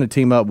match. He's going to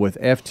team up with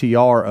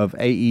FTR of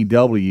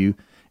AEW.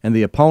 And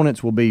the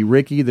opponents will be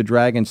Ricky the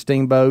Dragon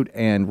Steamboat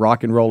and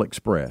Rock and Roll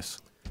Express.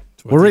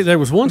 Well, Rick, there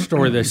was one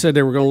story they said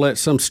they were going to let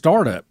some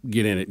startup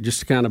get in it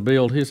just to kind of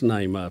build his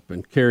name up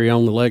and carry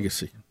on the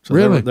legacy. So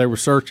really? They were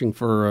searching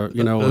for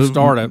a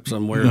startup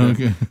somewhere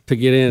to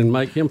get in and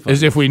make him famous.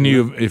 As if we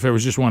knew if there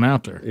was just one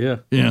out there.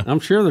 Yeah. I'm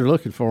sure they're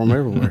looking for him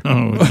everywhere.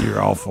 Oh, you're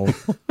awful.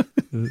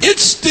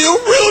 It's still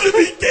real to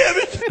me,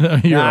 damn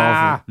it. You're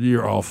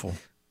awful.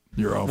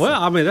 You're awful. Well,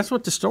 I mean, that's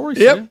what the story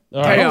said.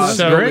 Chaos.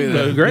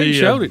 So Greg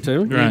showed it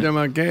to me. Right. You talking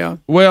about chaos?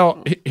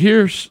 Well,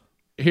 here's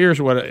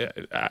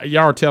what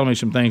y'all are telling me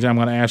some things. I'm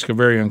going to ask a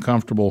very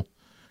uncomfortable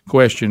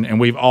question, and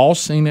we've all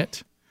seen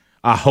it.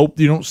 I hope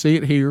you don't see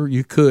it here.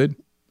 You could,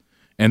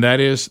 and that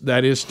is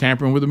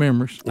tampering with the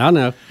members. I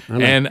know.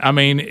 And I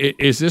mean,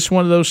 is this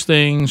one of those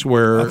things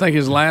where I think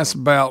his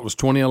last bout was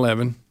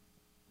 2011,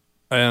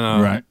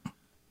 and right.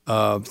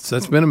 So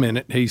it's been a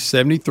minute. He's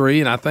 73,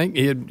 and I think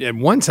he had, at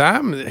one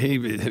time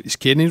his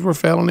kidneys were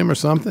failing him or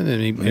something,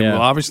 and well,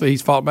 obviously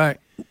he's fought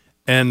back.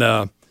 And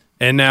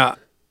now,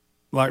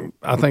 like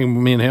I think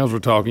me and Helms were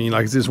talking,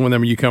 like, is this one of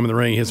them you come in the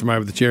ring, hit somebody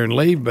with a chair and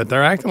leave? But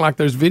they're acting like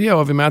there's video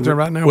of him out there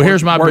right now. Well,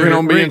 here's my working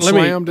on being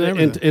slammed.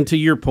 And to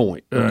your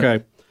point,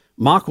 okay,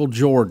 Michael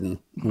Jordan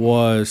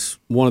was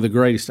one of the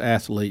greatest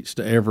athletes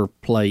to ever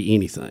play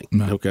anything.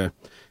 Right. Okay.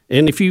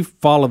 And if you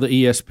follow the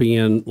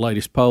ESPN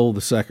latest poll, the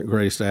second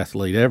greatest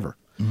athlete ever,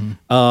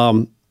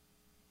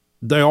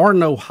 there are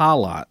no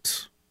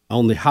highlights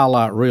on the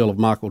highlight reel of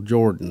Michael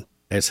Jordan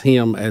as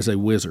him as a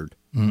wizard.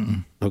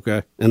 Mm-mm.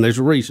 Okay. And there's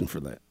a reason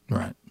for that.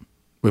 Right.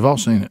 We've all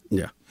seen it.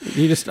 Yeah.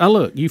 You just,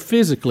 look, you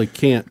physically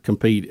can't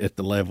compete at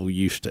the level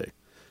you used to.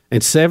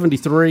 And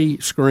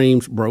 73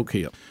 screams broke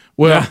hip.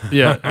 Well,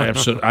 yeah,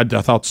 absolutely. I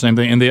thought the same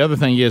thing. And the other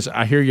thing is,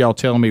 I hear y'all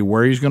telling me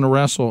where he's going to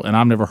wrestle, and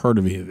I've never heard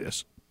of any of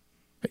this.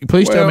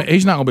 Please tell me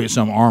he's not going to be at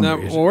some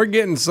armory. No, well, we're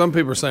getting some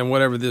people are saying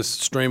whatever this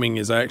streaming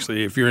is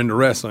actually. If you're into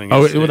wrestling,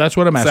 well, that's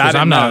what I'm asking. So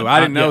I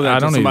didn't know that. I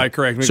don't somebody either.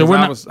 correct me. So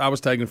I was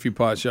taking a few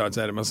pot shots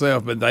at it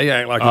myself, but they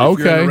act like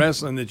if you're into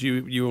wrestling that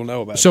you will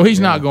know about. So it. he's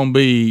not going to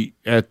be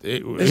at.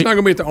 It's not going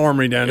to be at the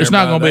armory down there. It's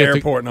not going to be at at the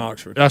airport in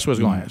Oxford. That's what I was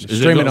going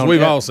to ask.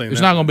 We've all seen.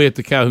 It's not going to be at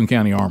the Calhoun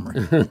County Armory.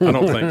 I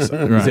don't think so.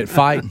 Is it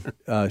Fight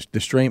the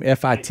stream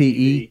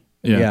FITE?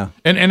 Yeah.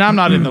 And I'm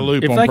not in the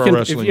loop on pro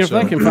wrestling. If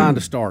they can find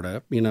a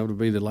startup, to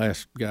be the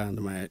last guy in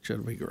the match,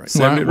 that'd be great.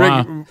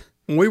 When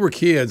we were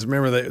kids,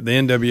 remember the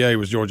NWA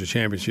was Georgia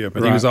Championship,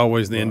 and he was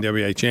always the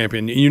NWA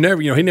champion. He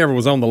never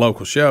was on the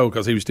local show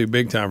because he was too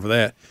big time for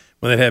that.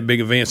 When they had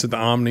big events at the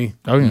Omni,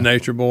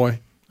 Nature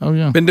Boy. Oh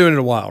yeah, been doing it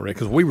a while, Rick,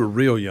 because we were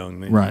real young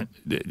then. Right.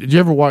 Did you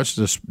ever watch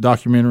this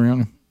documentary on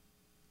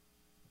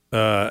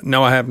him?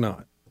 No, I have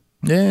not.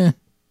 Yeah,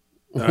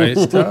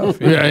 it's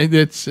tough. Yeah,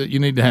 it's you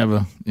need to have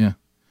a.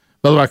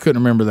 By the way, I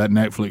couldn't remember that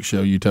Netflix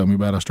show you told me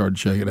about. I started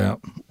to check it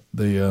out.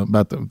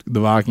 About the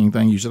Viking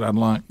thing you said I'd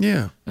like.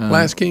 Yeah,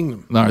 Last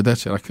Kingdom. No,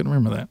 that's it. I couldn't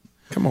remember that.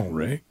 Come on,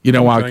 Rick. You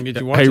know why?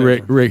 Hey,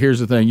 Rick. Here's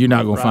the thing. You're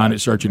not going to find it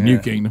searching New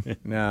Kingdom.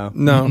 No.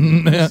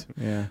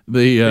 Yeah.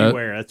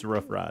 Beware, that's a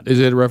rough ride. Is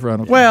it a rough ride?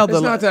 Okay. Well,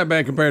 it's not that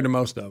bad compared to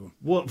most of them.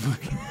 Well,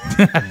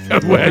 no,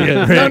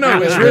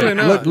 it's really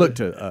not. Look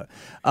to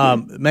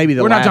maybe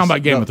the. We're last, not talking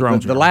about Game of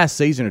Thrones. The last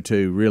season or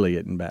two really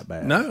isn't that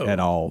bad. at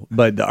all.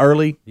 But the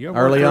early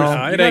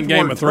on, it ain't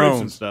Game of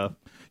Thrones and stuff.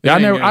 Yeah,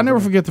 I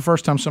never forget the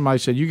first time somebody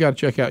said you got to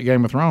check out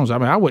Game of Thrones. I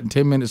mean, I wasn't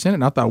 10 minutes in it,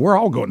 and I thought we're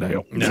all going to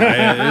hell. No,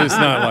 it's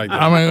not like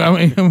that.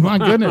 I mean, my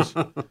goodness,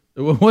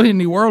 what in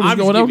the world is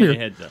going on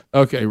here?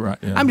 Okay, right.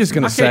 Yeah. I'm just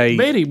going to say,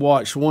 Betty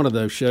watched one of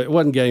those shows. It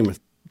wasn't Game of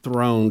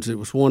Thrones. It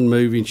was one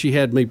movie, and she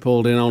had me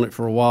pulled in on it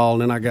for a while,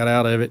 and then I got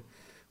out of it.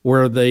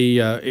 Where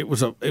it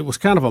was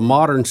kind of a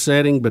modern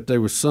setting, but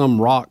there was some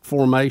rock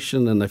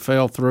formation, and they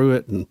fell through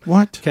it, and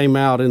came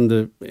out in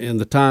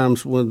the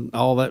times when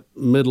all that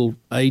Middle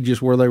Ages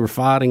where they were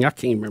fighting. I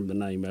can't remember the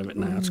name of it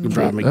now. It's gonna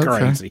drive me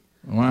crazy.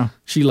 Wow,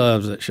 she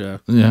loves that show.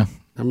 Yeah.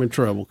 I'm in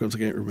trouble because I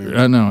can't remember.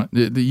 I know.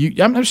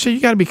 I'm just saying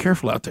you got to be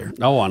careful out there.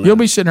 Oh, I know. You'll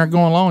be sitting there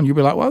going along. You'll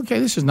be like, well, okay,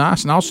 this is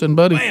nice. And all of a sudden,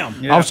 buddy, all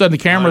of a sudden the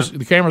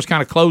camera's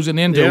kind of closing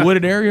into a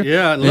wooded area.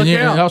 Yeah,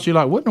 and also you're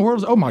like, what in the world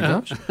is? Oh my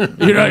gosh!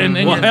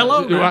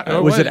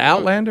 Hello. Was it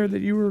Outlander that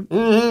you were?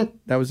 Mm-hmm.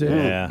 That was it.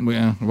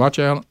 Yeah. Watch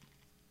out.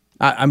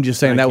 I'm just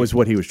saying that was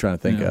what he was trying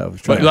to think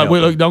of. But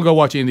don't go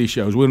watch any of these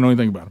shows. We don't know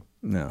anything about them.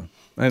 No.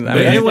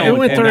 It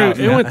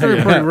went through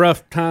a pretty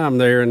rough time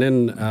there, and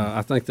then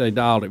I think they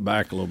dialed it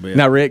back a little bit.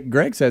 Now, Rick,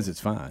 Greg says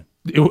it's fine.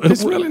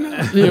 It's really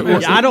not.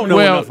 I don't know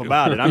enough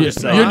about it. I'm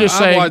just saying. You're just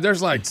saying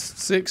there's like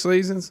 6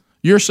 seasons.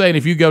 You're saying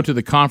if you go to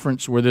the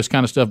conference where this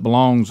kind of stuff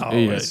belongs,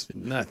 it's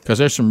nothing. Because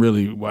there's some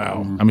really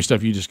I mean,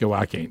 stuff you just go,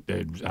 I can't.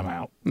 I'm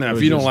out. Now,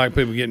 if you don't like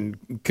people getting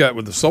cut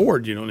with the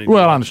sword, you don't need.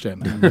 Well, I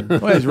understand that.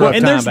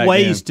 And there's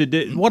ways to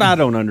do. What I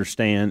don't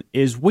understand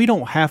is we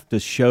don't have to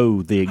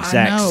show the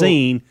exact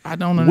scene. I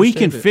don't understand. We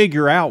can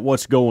figure out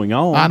what's going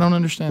on. I don't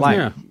understand.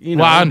 Well,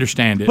 I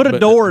understand it. Put a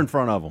door in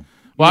front of them.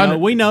 Well,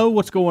 we know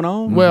what's going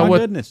on. Well, my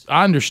goodness.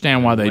 I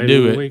understand why they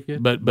do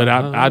it, but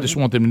I just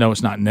want them to know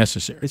it's not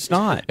necessary. It's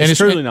not. It's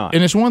truly not.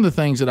 And it's one of the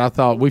things that I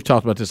thought, we've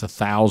talked about this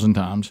 1,000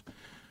 times.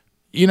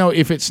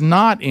 If it's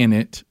not in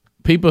it,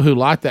 people who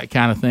like that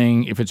kind of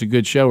thing, if it's a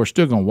good show, are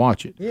still going to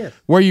watch it. Yeah.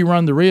 Where you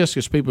run the risk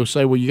is people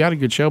say, well, you got a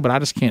good show, but I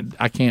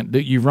can't do.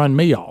 You run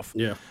me off.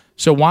 Yeah.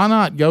 So why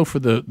not go for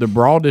the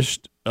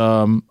broadest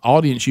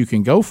audience you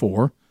can go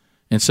for,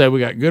 and say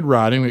we got good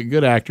writing, we got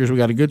good actors, we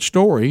got a good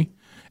story.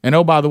 And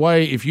oh, by the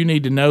way, if you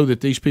need to know that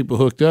these people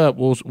hooked up,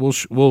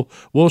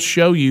 we'll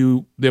show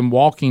you them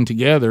walking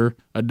together,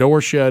 a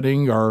door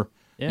shutting or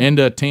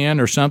into a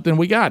 10 or something.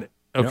 We got it,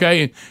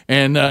 okay? Yep.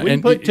 And we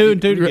can put 2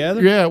 and 2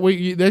 together. Yeah,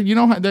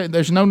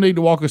 there's no need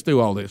to walk us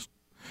through all this.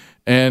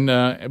 And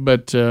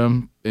but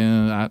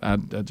I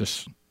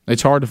just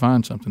it's hard to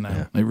find something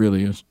now. It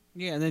really is.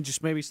 Yeah, and then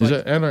just maybe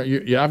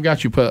I've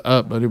got you put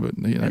up, buddy. But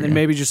and then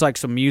maybe just like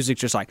some music,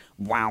 just like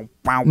wow.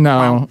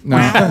 No.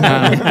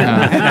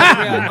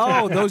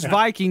 Oh, those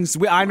Vikings!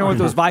 I know what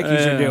those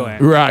Vikings are doing.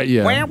 Right?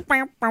 Yeah.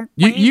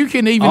 You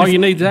can even. All you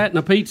need that and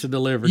a pizza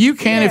delivered. You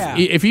can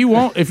if you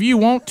want. If you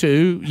want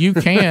to, you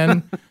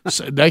can.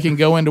 They can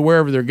go into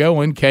wherever they're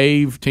going,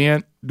 cave,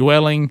 tent,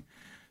 dwelling.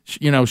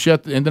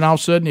 Shut, and then all of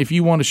a sudden, if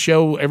you want to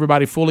show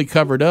everybody fully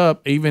covered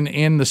up, even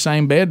in the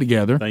same bed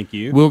together, thank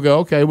you. We'll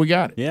go. Okay, we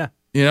got it. Yeah.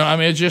 I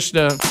mean, it's just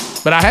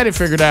But I had it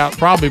figured out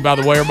probably by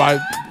the way everybody.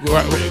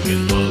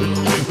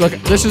 Look,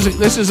 this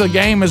is a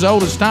game as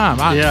old as time.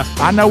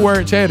 I know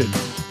where it's headed.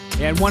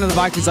 And one of the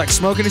Vikings like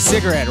smoking a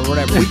cigarette or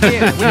whatever. We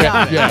get it. We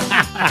got it.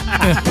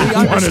 We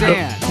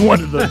understand.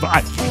 One of the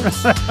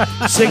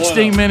Vikings.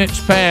 16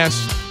 minutes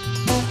past.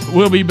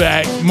 We'll be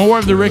back. More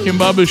of the Rick and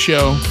Bubba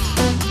Show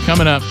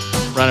coming up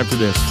right after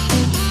this.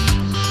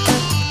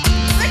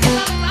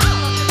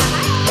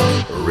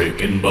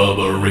 Rick and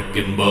Bubba, Rick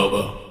and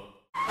Bubba.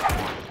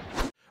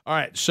 All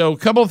right, so a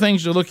couple of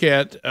things to look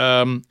at.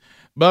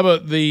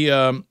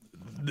 Bubba,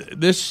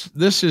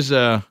 this is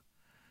an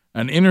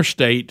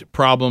interstate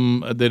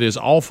problem that is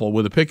awful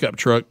with a pickup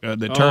truck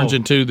that turns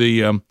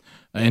into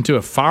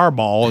a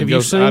fireball. Have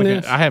you seen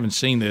this? I haven't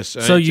seen this.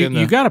 So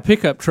you got a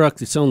pickup truck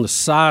that's on the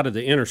side of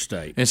the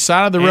interstate. It's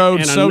side of the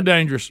road, so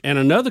dangerous. And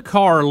another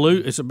car,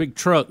 it's a big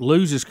truck,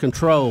 loses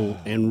control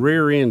and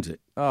rear ends it.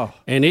 Oh.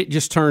 And it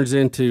just turns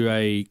into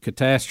a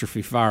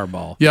catastrophe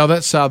fireball. Yeah,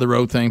 that side of the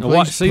road thing.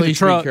 Please, see please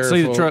the truck. be careful.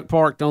 See the truck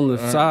parked on the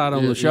side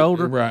on the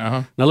shoulder.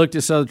 Right. Now look at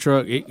this other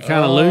truck. It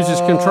kind of loses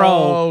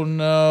control. Oh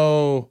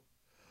no!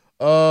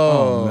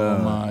 Oh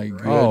my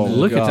goodness! Oh,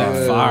 look at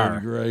that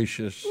fire!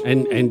 Gracious!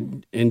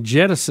 And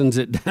jettisons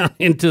it down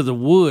into the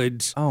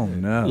woods. Oh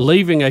no!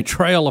 Leaving a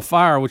trail of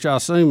fire, which I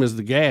assume is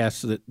the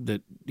gas that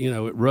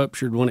it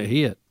ruptured when it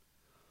hit.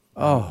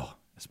 Oh.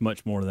 It's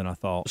much more than I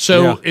thought.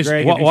 So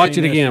Greg, watch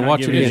it again.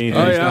 Watch it again.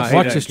 Oh, yeah.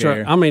 Watch this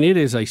truck. I mean, it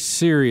is a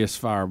serious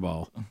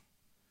fireball.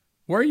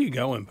 Where are you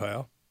going,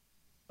 pal?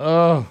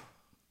 Oh,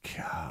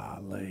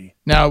 golly!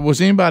 Now, was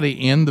anybody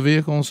in the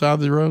vehicle on the side of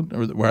the road,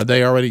 or were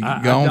they already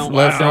gone?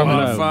 I don't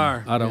know.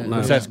 Fire. I don't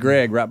know. That's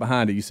Greg right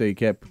behind it. You see, he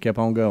kept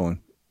on going.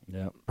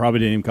 Yeah,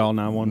 probably didn't even call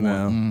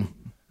 911.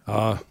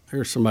 No.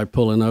 Here's somebody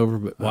pulling over,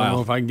 but I don't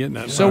know if I can get in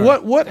that.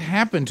 So what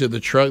happened to the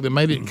truck that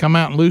made it come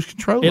out and lose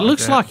control? It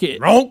looks like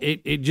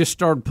it just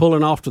started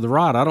pulling off to the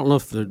right. I don't know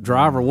if the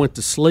driver went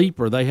to sleep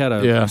or they had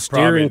a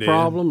steering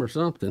problem or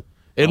something.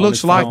 It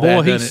looks like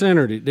that. Boy, he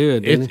centered it,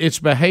 didn't it's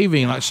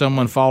behaving like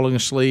someone falling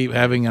asleep,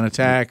 having an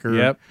attack,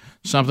 or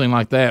something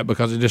like that,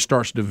 because it just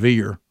starts to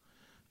veer.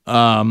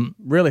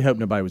 Really hope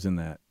nobody was in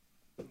that.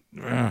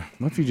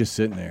 What if you're just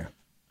sitting there?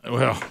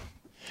 Well,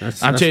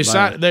 I'm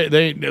telling you,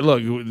 they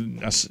look.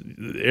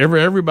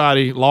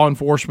 Everybody, law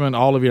enforcement,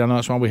 all of you. I know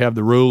that's why we have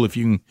the rule: if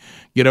you can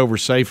get over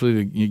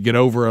safely, you get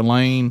over a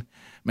lane.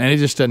 Man, it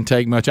just doesn't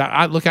take much.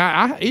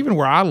 I even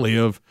where I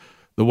live,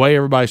 the way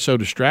everybody's so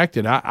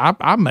distracted,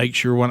 I make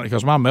sure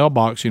because my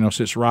mailbox,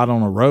 sits right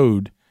on a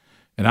road,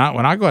 and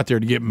when I go out there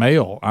to get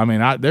mail, I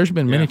mean, there's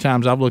been many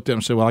times I've looked up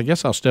and said, "Well, I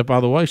guess I'll step out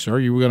of the way, sir.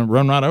 You were going to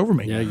run right over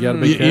me." Yeah, you got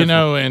to be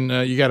careful. And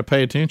you got to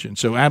pay attention.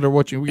 So, Adler,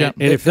 we got?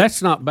 And if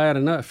that's not bad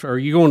enough, are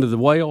you going to the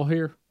whale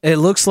here? It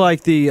looks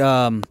like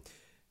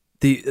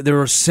there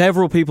were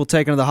several people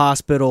taken to the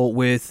hospital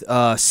with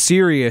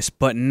serious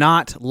but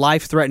not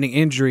life-threatening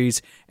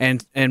injuries,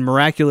 and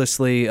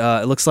miraculously,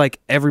 it looks like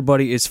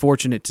everybody is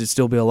fortunate to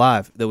still be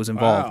alive that was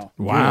involved.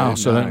 Wow!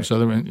 So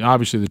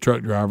obviously the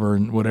truck driver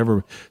and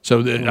whatever.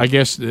 So I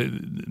guess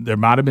there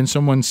might have been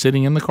someone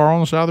sitting in the car on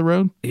the side of the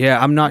road. Yeah,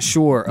 I'm not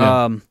sure.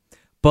 Yeah.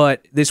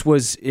 But this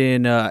was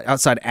in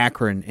outside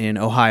Akron in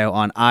Ohio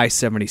on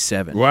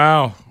I-77.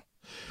 Wow.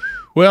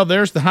 Well,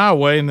 there's the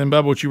highway, and then,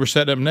 Bubba, what you were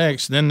setting up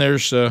next, then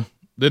there's the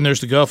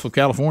Gulf of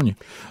California.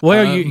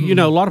 Well,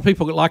 a lot of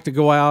people like to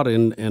go out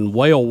and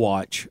whale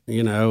watch,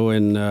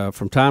 and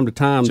from time to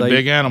time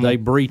they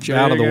breach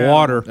out of the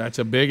water. That's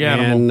a big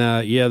animal. And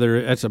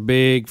that's a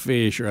big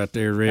fish right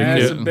there, Rick.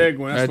 That's a big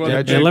one.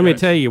 And let me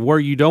tell you, where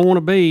you don't want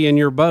to be in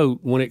your boat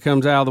when it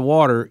comes out of the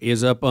water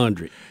is up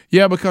under it.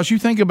 Yeah, because you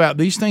think about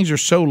these things are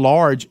so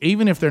large,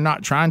 even if they're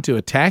not trying to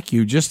attack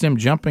you, just them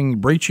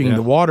breaching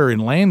the water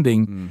and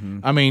landing. Mm-hmm.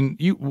 I mean,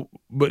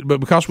 but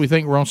because we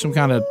think we're on some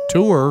kind of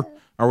tour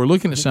or we're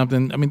looking at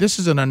something, I mean, this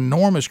is an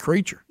enormous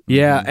creature.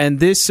 Yeah, and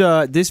this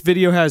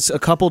video has a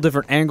couple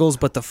different angles,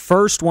 but the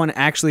first one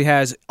actually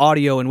has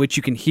audio in which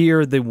you can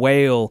hear the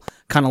whale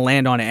kind of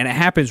land on it, and it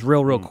happens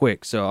real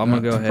quick. So I'm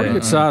gonna go ahead. Pretty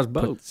good sized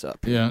boat. Put this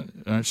up. Yeah.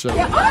 Oh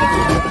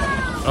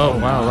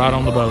wow! Right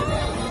on the boat.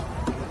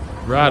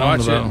 Right on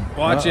the boat.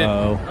 Watch it.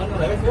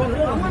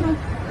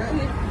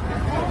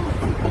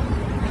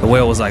 The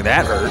whale was like,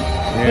 that hurt.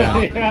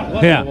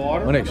 Yeah.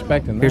 Wasn't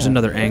expecting that. Here's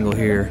another angle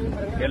here.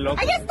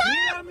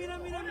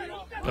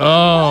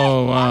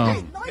 Oh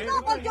wow!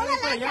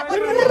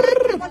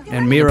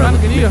 And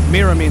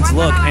Mira means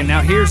look. And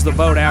now here's the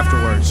boat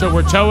afterwards. So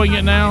we're towing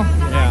it now.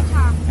 Yeah.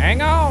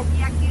 Hang on.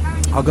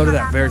 I'll go to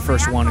that very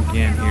first one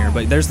again here,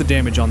 but there's the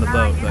damage on the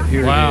boat. But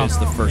here it is,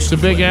 the first.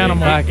 It's a big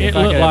animal. It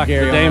looked like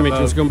the damage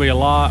was going to be a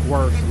lot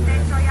worse than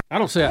that. I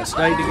don't see how it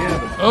stayed together.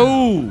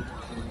 Oh!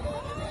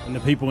 And the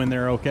people in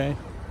there okay?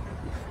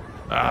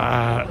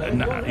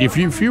 If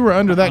you were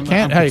under that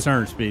canopy,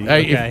 concerned, Speedy.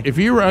 Hey, if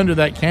you were under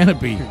that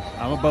canopy,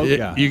 I'm a boat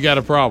guy. You got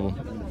a problem.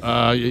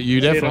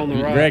 You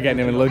definitely. Greg hadn't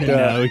even looked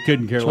up. No, we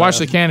couldn't care. Watch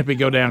the canopy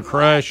go down,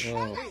 crush.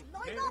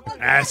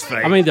 That's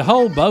fake. I mean, the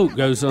whole boat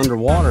goes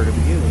underwater to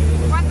begin with.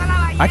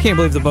 I can't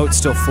believe the boat's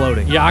still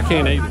floating. Yeah, I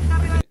can't either.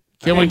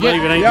 Can we get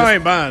y'all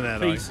ain't buying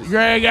that?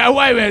 Greg,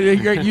 wait a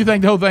minute. Greg, you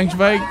think the whole thing's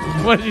fake?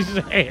 What did you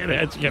say?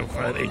 That's kind of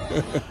funny.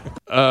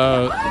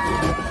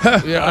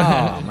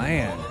 Yeah. Oh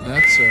man,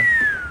 that's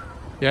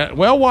yeah.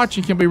 Whale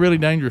watching can be really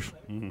dangerous.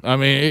 I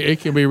mean, it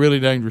can be really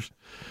dangerous.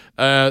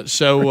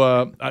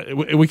 So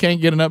we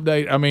can't get an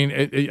update. I mean,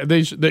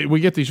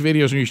 we get these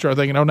videos and you start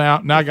thinking, oh, now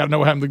I got to know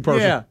what happened to the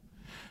person. Yeah.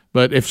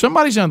 But if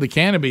somebody's on the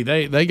canopy,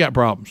 they got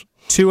problems.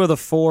 2 of the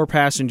 4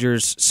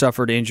 passengers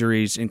suffered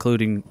injuries,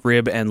 including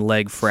rib and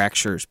leg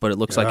fractures, but it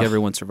looks like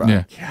everyone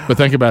survived. Yeah. But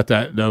think about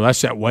that, though.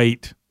 That's that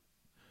weight.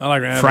 I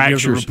like to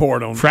fractures. give a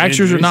report on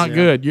fractures injuries. are not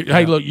good.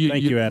 Hey, look,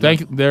 Thank you,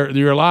 Adam.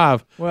 you're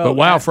alive. Well,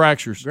 but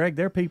fractures. Greg,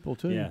 they're people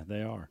too. Yeah,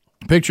 they are.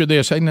 Picture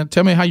this. Hey, now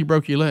tell me how you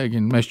broke your leg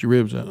and messed your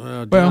ribs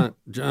up.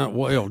 Giant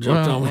whale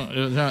jumped on me.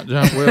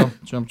 Giant whale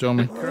jumped on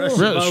me.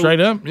 Really,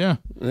 straight up, yeah.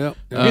 Yep.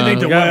 You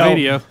think the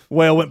video.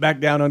 whale went back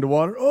down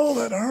underwater? Oh,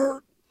 that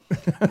hurt.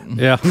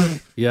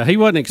 Yeah, he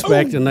wasn't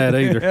expecting that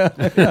either.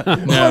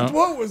 No.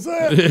 What was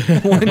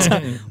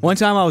that? One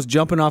time I was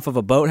jumping off of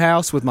a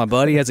boathouse with my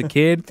buddy as a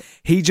kid.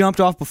 He jumped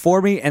off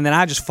before me, and then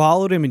I just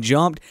followed him and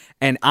jumped,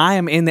 and I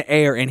am in the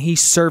air, and he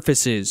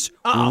surfaces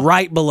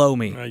right below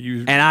me.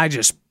 And I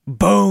just,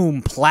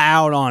 boom,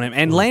 plowed on him.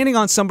 And landing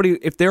on somebody,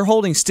 if they're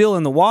holding still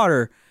in the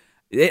water,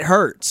 it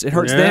hurts. It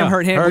hurts them,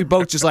 hurt him. We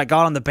both just like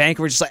got on the bank,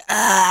 and we're just like,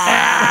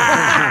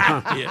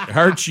 It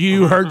hurts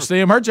you, hurts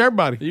them, hurts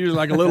everybody. You're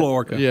like a little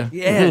orca. Yeah.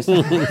 yes.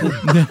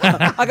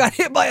 I got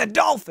hit by a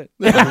dolphin.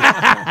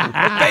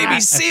 A baby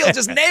seal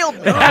just nailed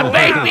me. A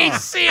baby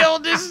seal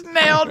just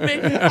nailed me.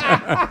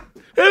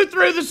 Who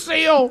threw the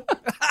seal?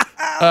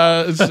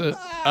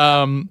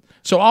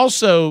 So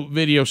also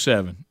video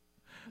 7.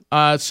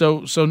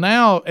 So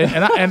now,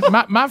 and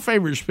my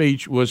favorite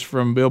speech was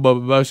from Bill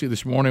Bubba Bussey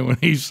this morning when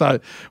he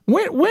said,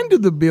 when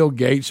did the Bill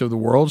Gates of the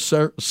world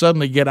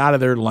suddenly get out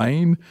of their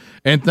lane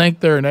and think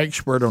they're an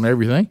expert on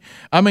everything?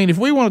 I mean, if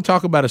we want to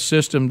talk about a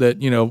system that,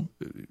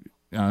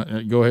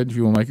 go ahead if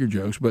you want to make your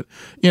jokes, but,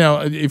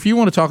 if you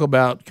want to talk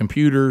about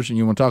computers and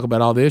you want to talk about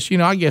all this,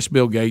 I guess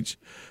Bill Gates,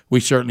 we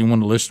certainly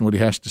want to listen to what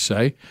he has to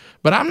say.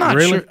 But I'm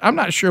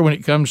not sure when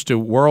it comes to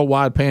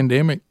worldwide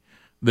pandemic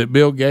that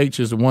Bill Gates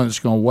is the one that's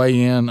going to weigh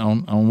in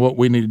on what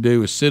we need to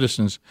do as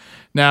citizens.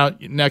 Now,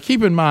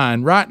 keep in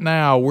mind, right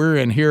now we're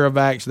in here a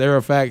vax, there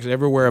a vax,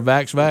 everywhere a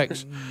vax.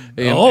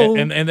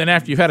 And then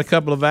after you've had a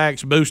couple of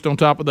vax, boost on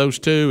top of those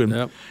 2. And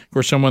of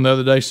course, someone the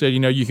other day said,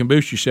 you can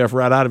boost yourself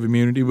right out of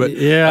immunity. But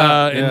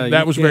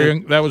that was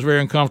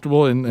very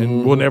uncomfortable,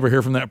 and we'll never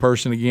hear from that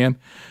person again.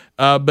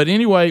 But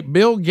anyway,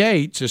 Bill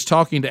Gates is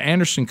talking to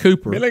Anderson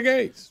Cooper. Billy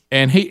Gates.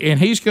 And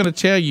he's going to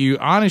tell you,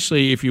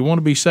 honestly, if you want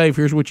to be safe,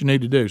 here's what you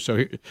need to do.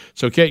 So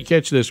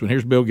catch this one.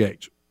 Here's Bill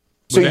Gates.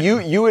 So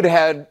you had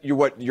had two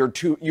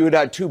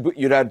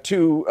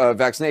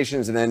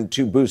vaccinations and then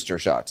 2 booster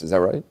shots. Is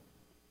that right?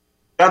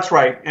 That's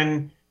right.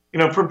 And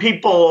for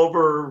people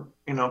over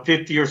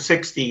 50 or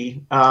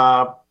 60,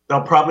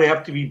 they'll probably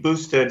have to be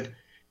boosted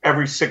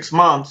every 6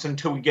 months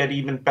until we get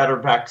even better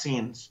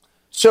vaccines.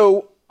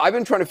 So I've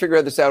been trying to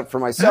figure this out for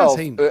myself.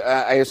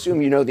 I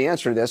assume you know the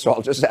answer to this, so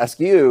I'll just ask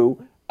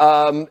you.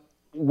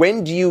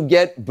 When do you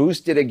get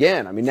boosted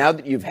again? I mean, now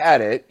that you've had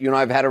it,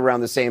 I've had it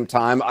around the same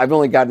time. I've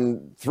only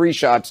gotten 3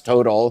 shots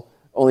total,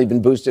 only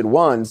been boosted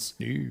once.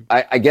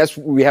 I guess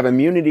we have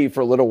immunity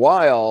for a little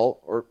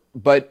while,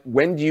 but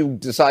when do you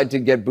decide to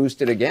get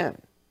boosted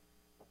again?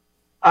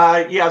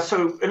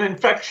 So an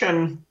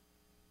infection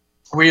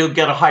where you'll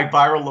get a high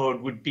viral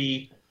load would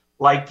be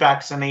like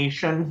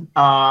vaccination.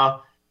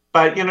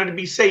 But, to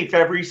be safe,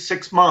 every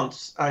 6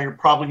 months, you're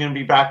probably going to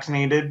be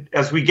vaccinated.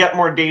 As we get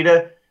more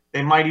data,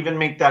 they might even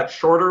make that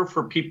shorter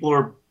for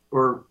people who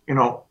are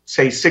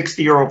say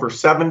 60 or over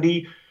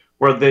 70,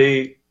 where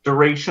the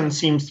duration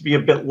seems to be a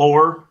bit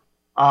lower.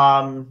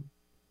 So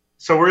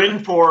we're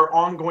in for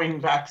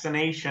ongoing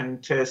vaccination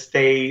to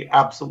stay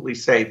absolutely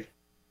safe.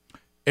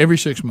 Every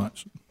 6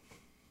 months.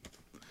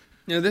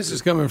 Yeah, this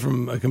is coming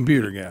from a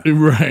computer guy.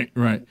 Right.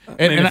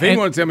 And if he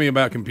wants to tell me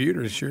about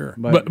computers, sure.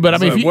 But I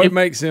mean, what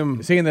makes him?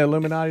 Is he in the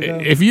Illuminati? Though?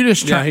 If you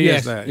just he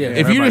is that. Yeah,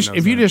 if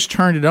you just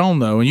turned it on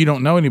though, and you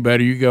don't know any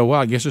better, you go,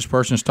 well, I guess this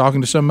person's talking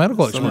to some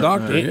medical expert,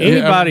 doctor.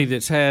 Anybody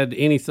that's had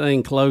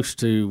anything close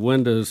to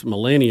Windows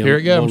Millennium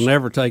will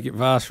never take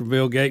advice from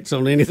Bill Gates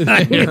on anything.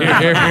 I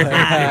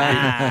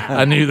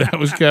knew that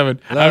was coming.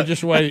 I was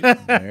just waiting.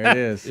 There it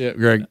is. Yeah,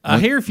 Greg. I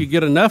hear if you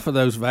get enough of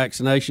those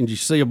vaccinations, you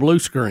see a blue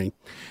screen.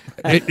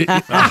 Blue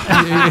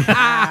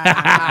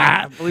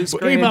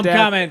screen. Keep them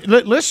coming.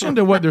 Listen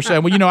to what they're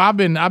saying. Well, I've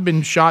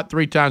been shot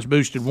 3 times,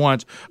 boosted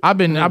once. I've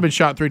been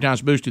shot 3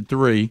 times, boosted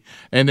 3,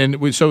 and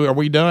then so are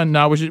we done?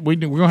 No, we're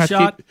gonna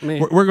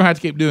have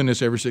to keep doing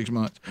this every 6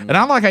 months. And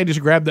I like how you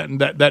just grabbed that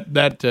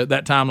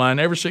timeline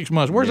every 6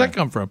 months. Where's that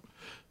come from?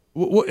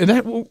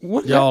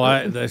 What y'all?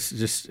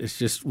 It's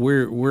just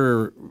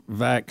we're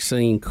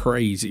vaccine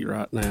crazy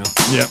right now.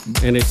 Yep,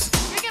 and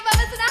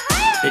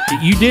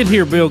you did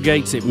hear Bill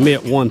Gates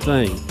admit one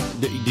thing.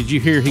 Did you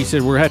hear? He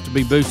said we'll have to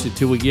be boosted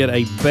till we get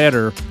a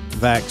better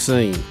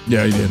vaccine.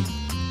 Yeah, he did.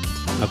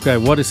 Okay,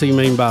 what does he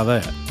mean by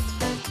that?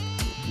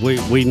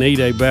 we need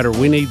a better.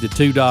 We need the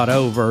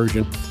 2.0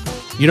 version.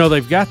 You know,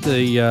 they've got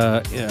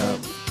the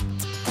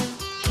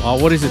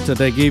what is it that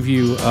they give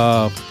you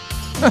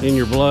in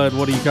your blood?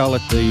 What do you call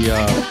it? The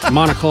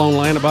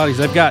monoclonal antibodies.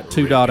 They've got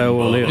 2.0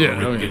 on it. Yeah,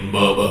 Rick and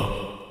Bubba.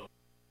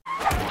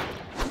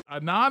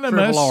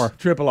 Anonymous.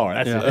 Triple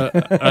R. That's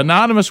it.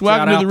 Anonymous,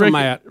 welcome Shout to the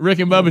out Rick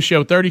and Bubba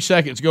Show. 30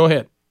 seconds. Go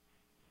ahead.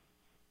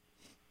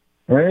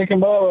 Rick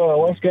and Bubba,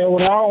 what's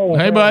going on?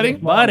 Hey, buddy.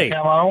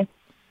 Come on.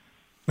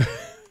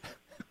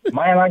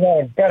 Man, I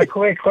got a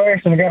quick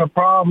question. I got a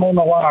problem with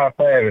my wife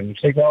having.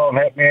 She gonna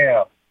help me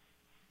out.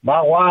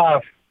 My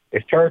wife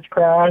is Church of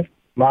Christ,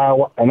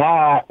 and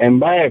I am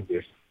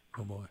Baptist.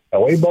 Oh boy.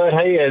 And we butt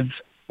heads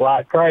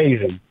like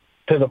crazy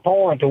to the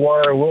point to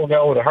where we'll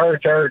go to her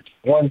church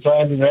one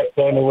Sunday, next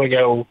Sunday we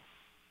go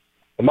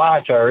to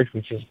my church,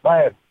 which is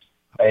Baptist.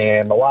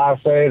 And my wife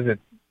says it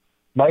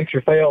makes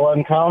her feel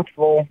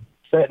uncomfortable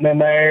sitting in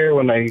there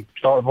when they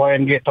start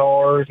playing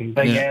guitars and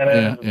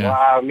pianos and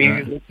live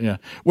music. Yeah.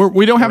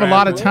 We don't have a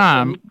lot of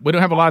time. We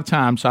don't have a lot of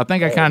time, so I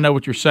think I kind of know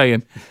what you're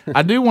saying.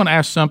 I do want to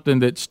ask something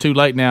that's too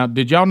late now.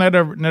 Did y'all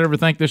never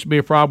think this would be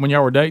a problem when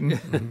y'all were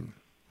dating?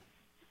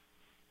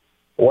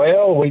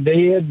 Well, we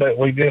did, but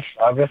I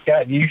just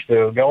got used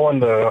to going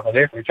to a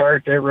different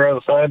church every other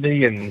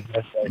Sunday, and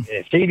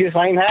she just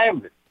ain't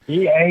having it.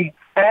 She ain't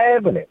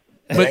having it.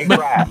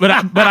 But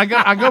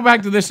I go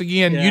back to this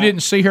again. Yeah. You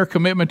didn't see her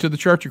commitment to the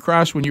Church of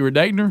Christ when you were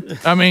dating her.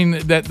 I mean,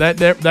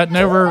 that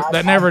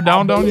never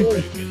dawned on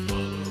you.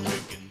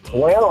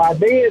 Well, I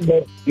did,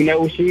 but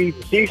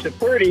she's so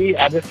pretty.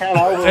 I just kind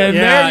of and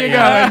there you go.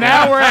 And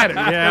now we're at it.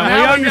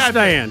 Yeah, we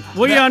understand.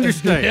 We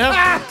understand.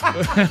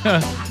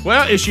 Yeah.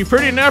 Well, is she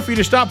pretty enough for you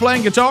to stop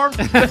playing guitar?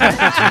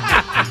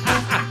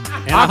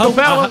 And I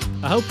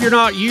hope you're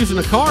not using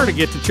a car to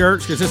get to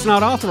church because it's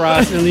not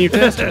authorized in the New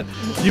Testament.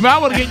 You might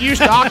want to get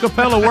used to a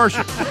cappella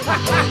worship.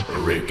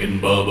 Rick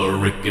and Bubba,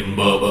 Rick and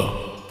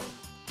Bubba.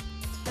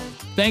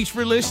 Thanks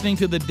for listening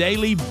to the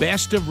daily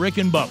Best of Rick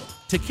and Bubba.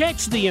 To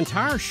catch the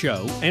entire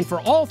show and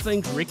for all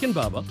things Rick and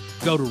Bubba,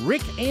 go to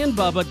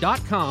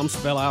rickandbubba.com,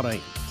 spell out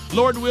AIM.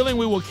 Lord willing,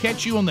 we will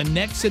catch you on the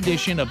next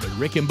edition of the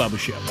Rick and Bubba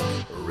Show.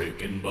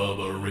 Rick and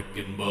Bubba, Rick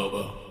and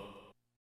Bubba.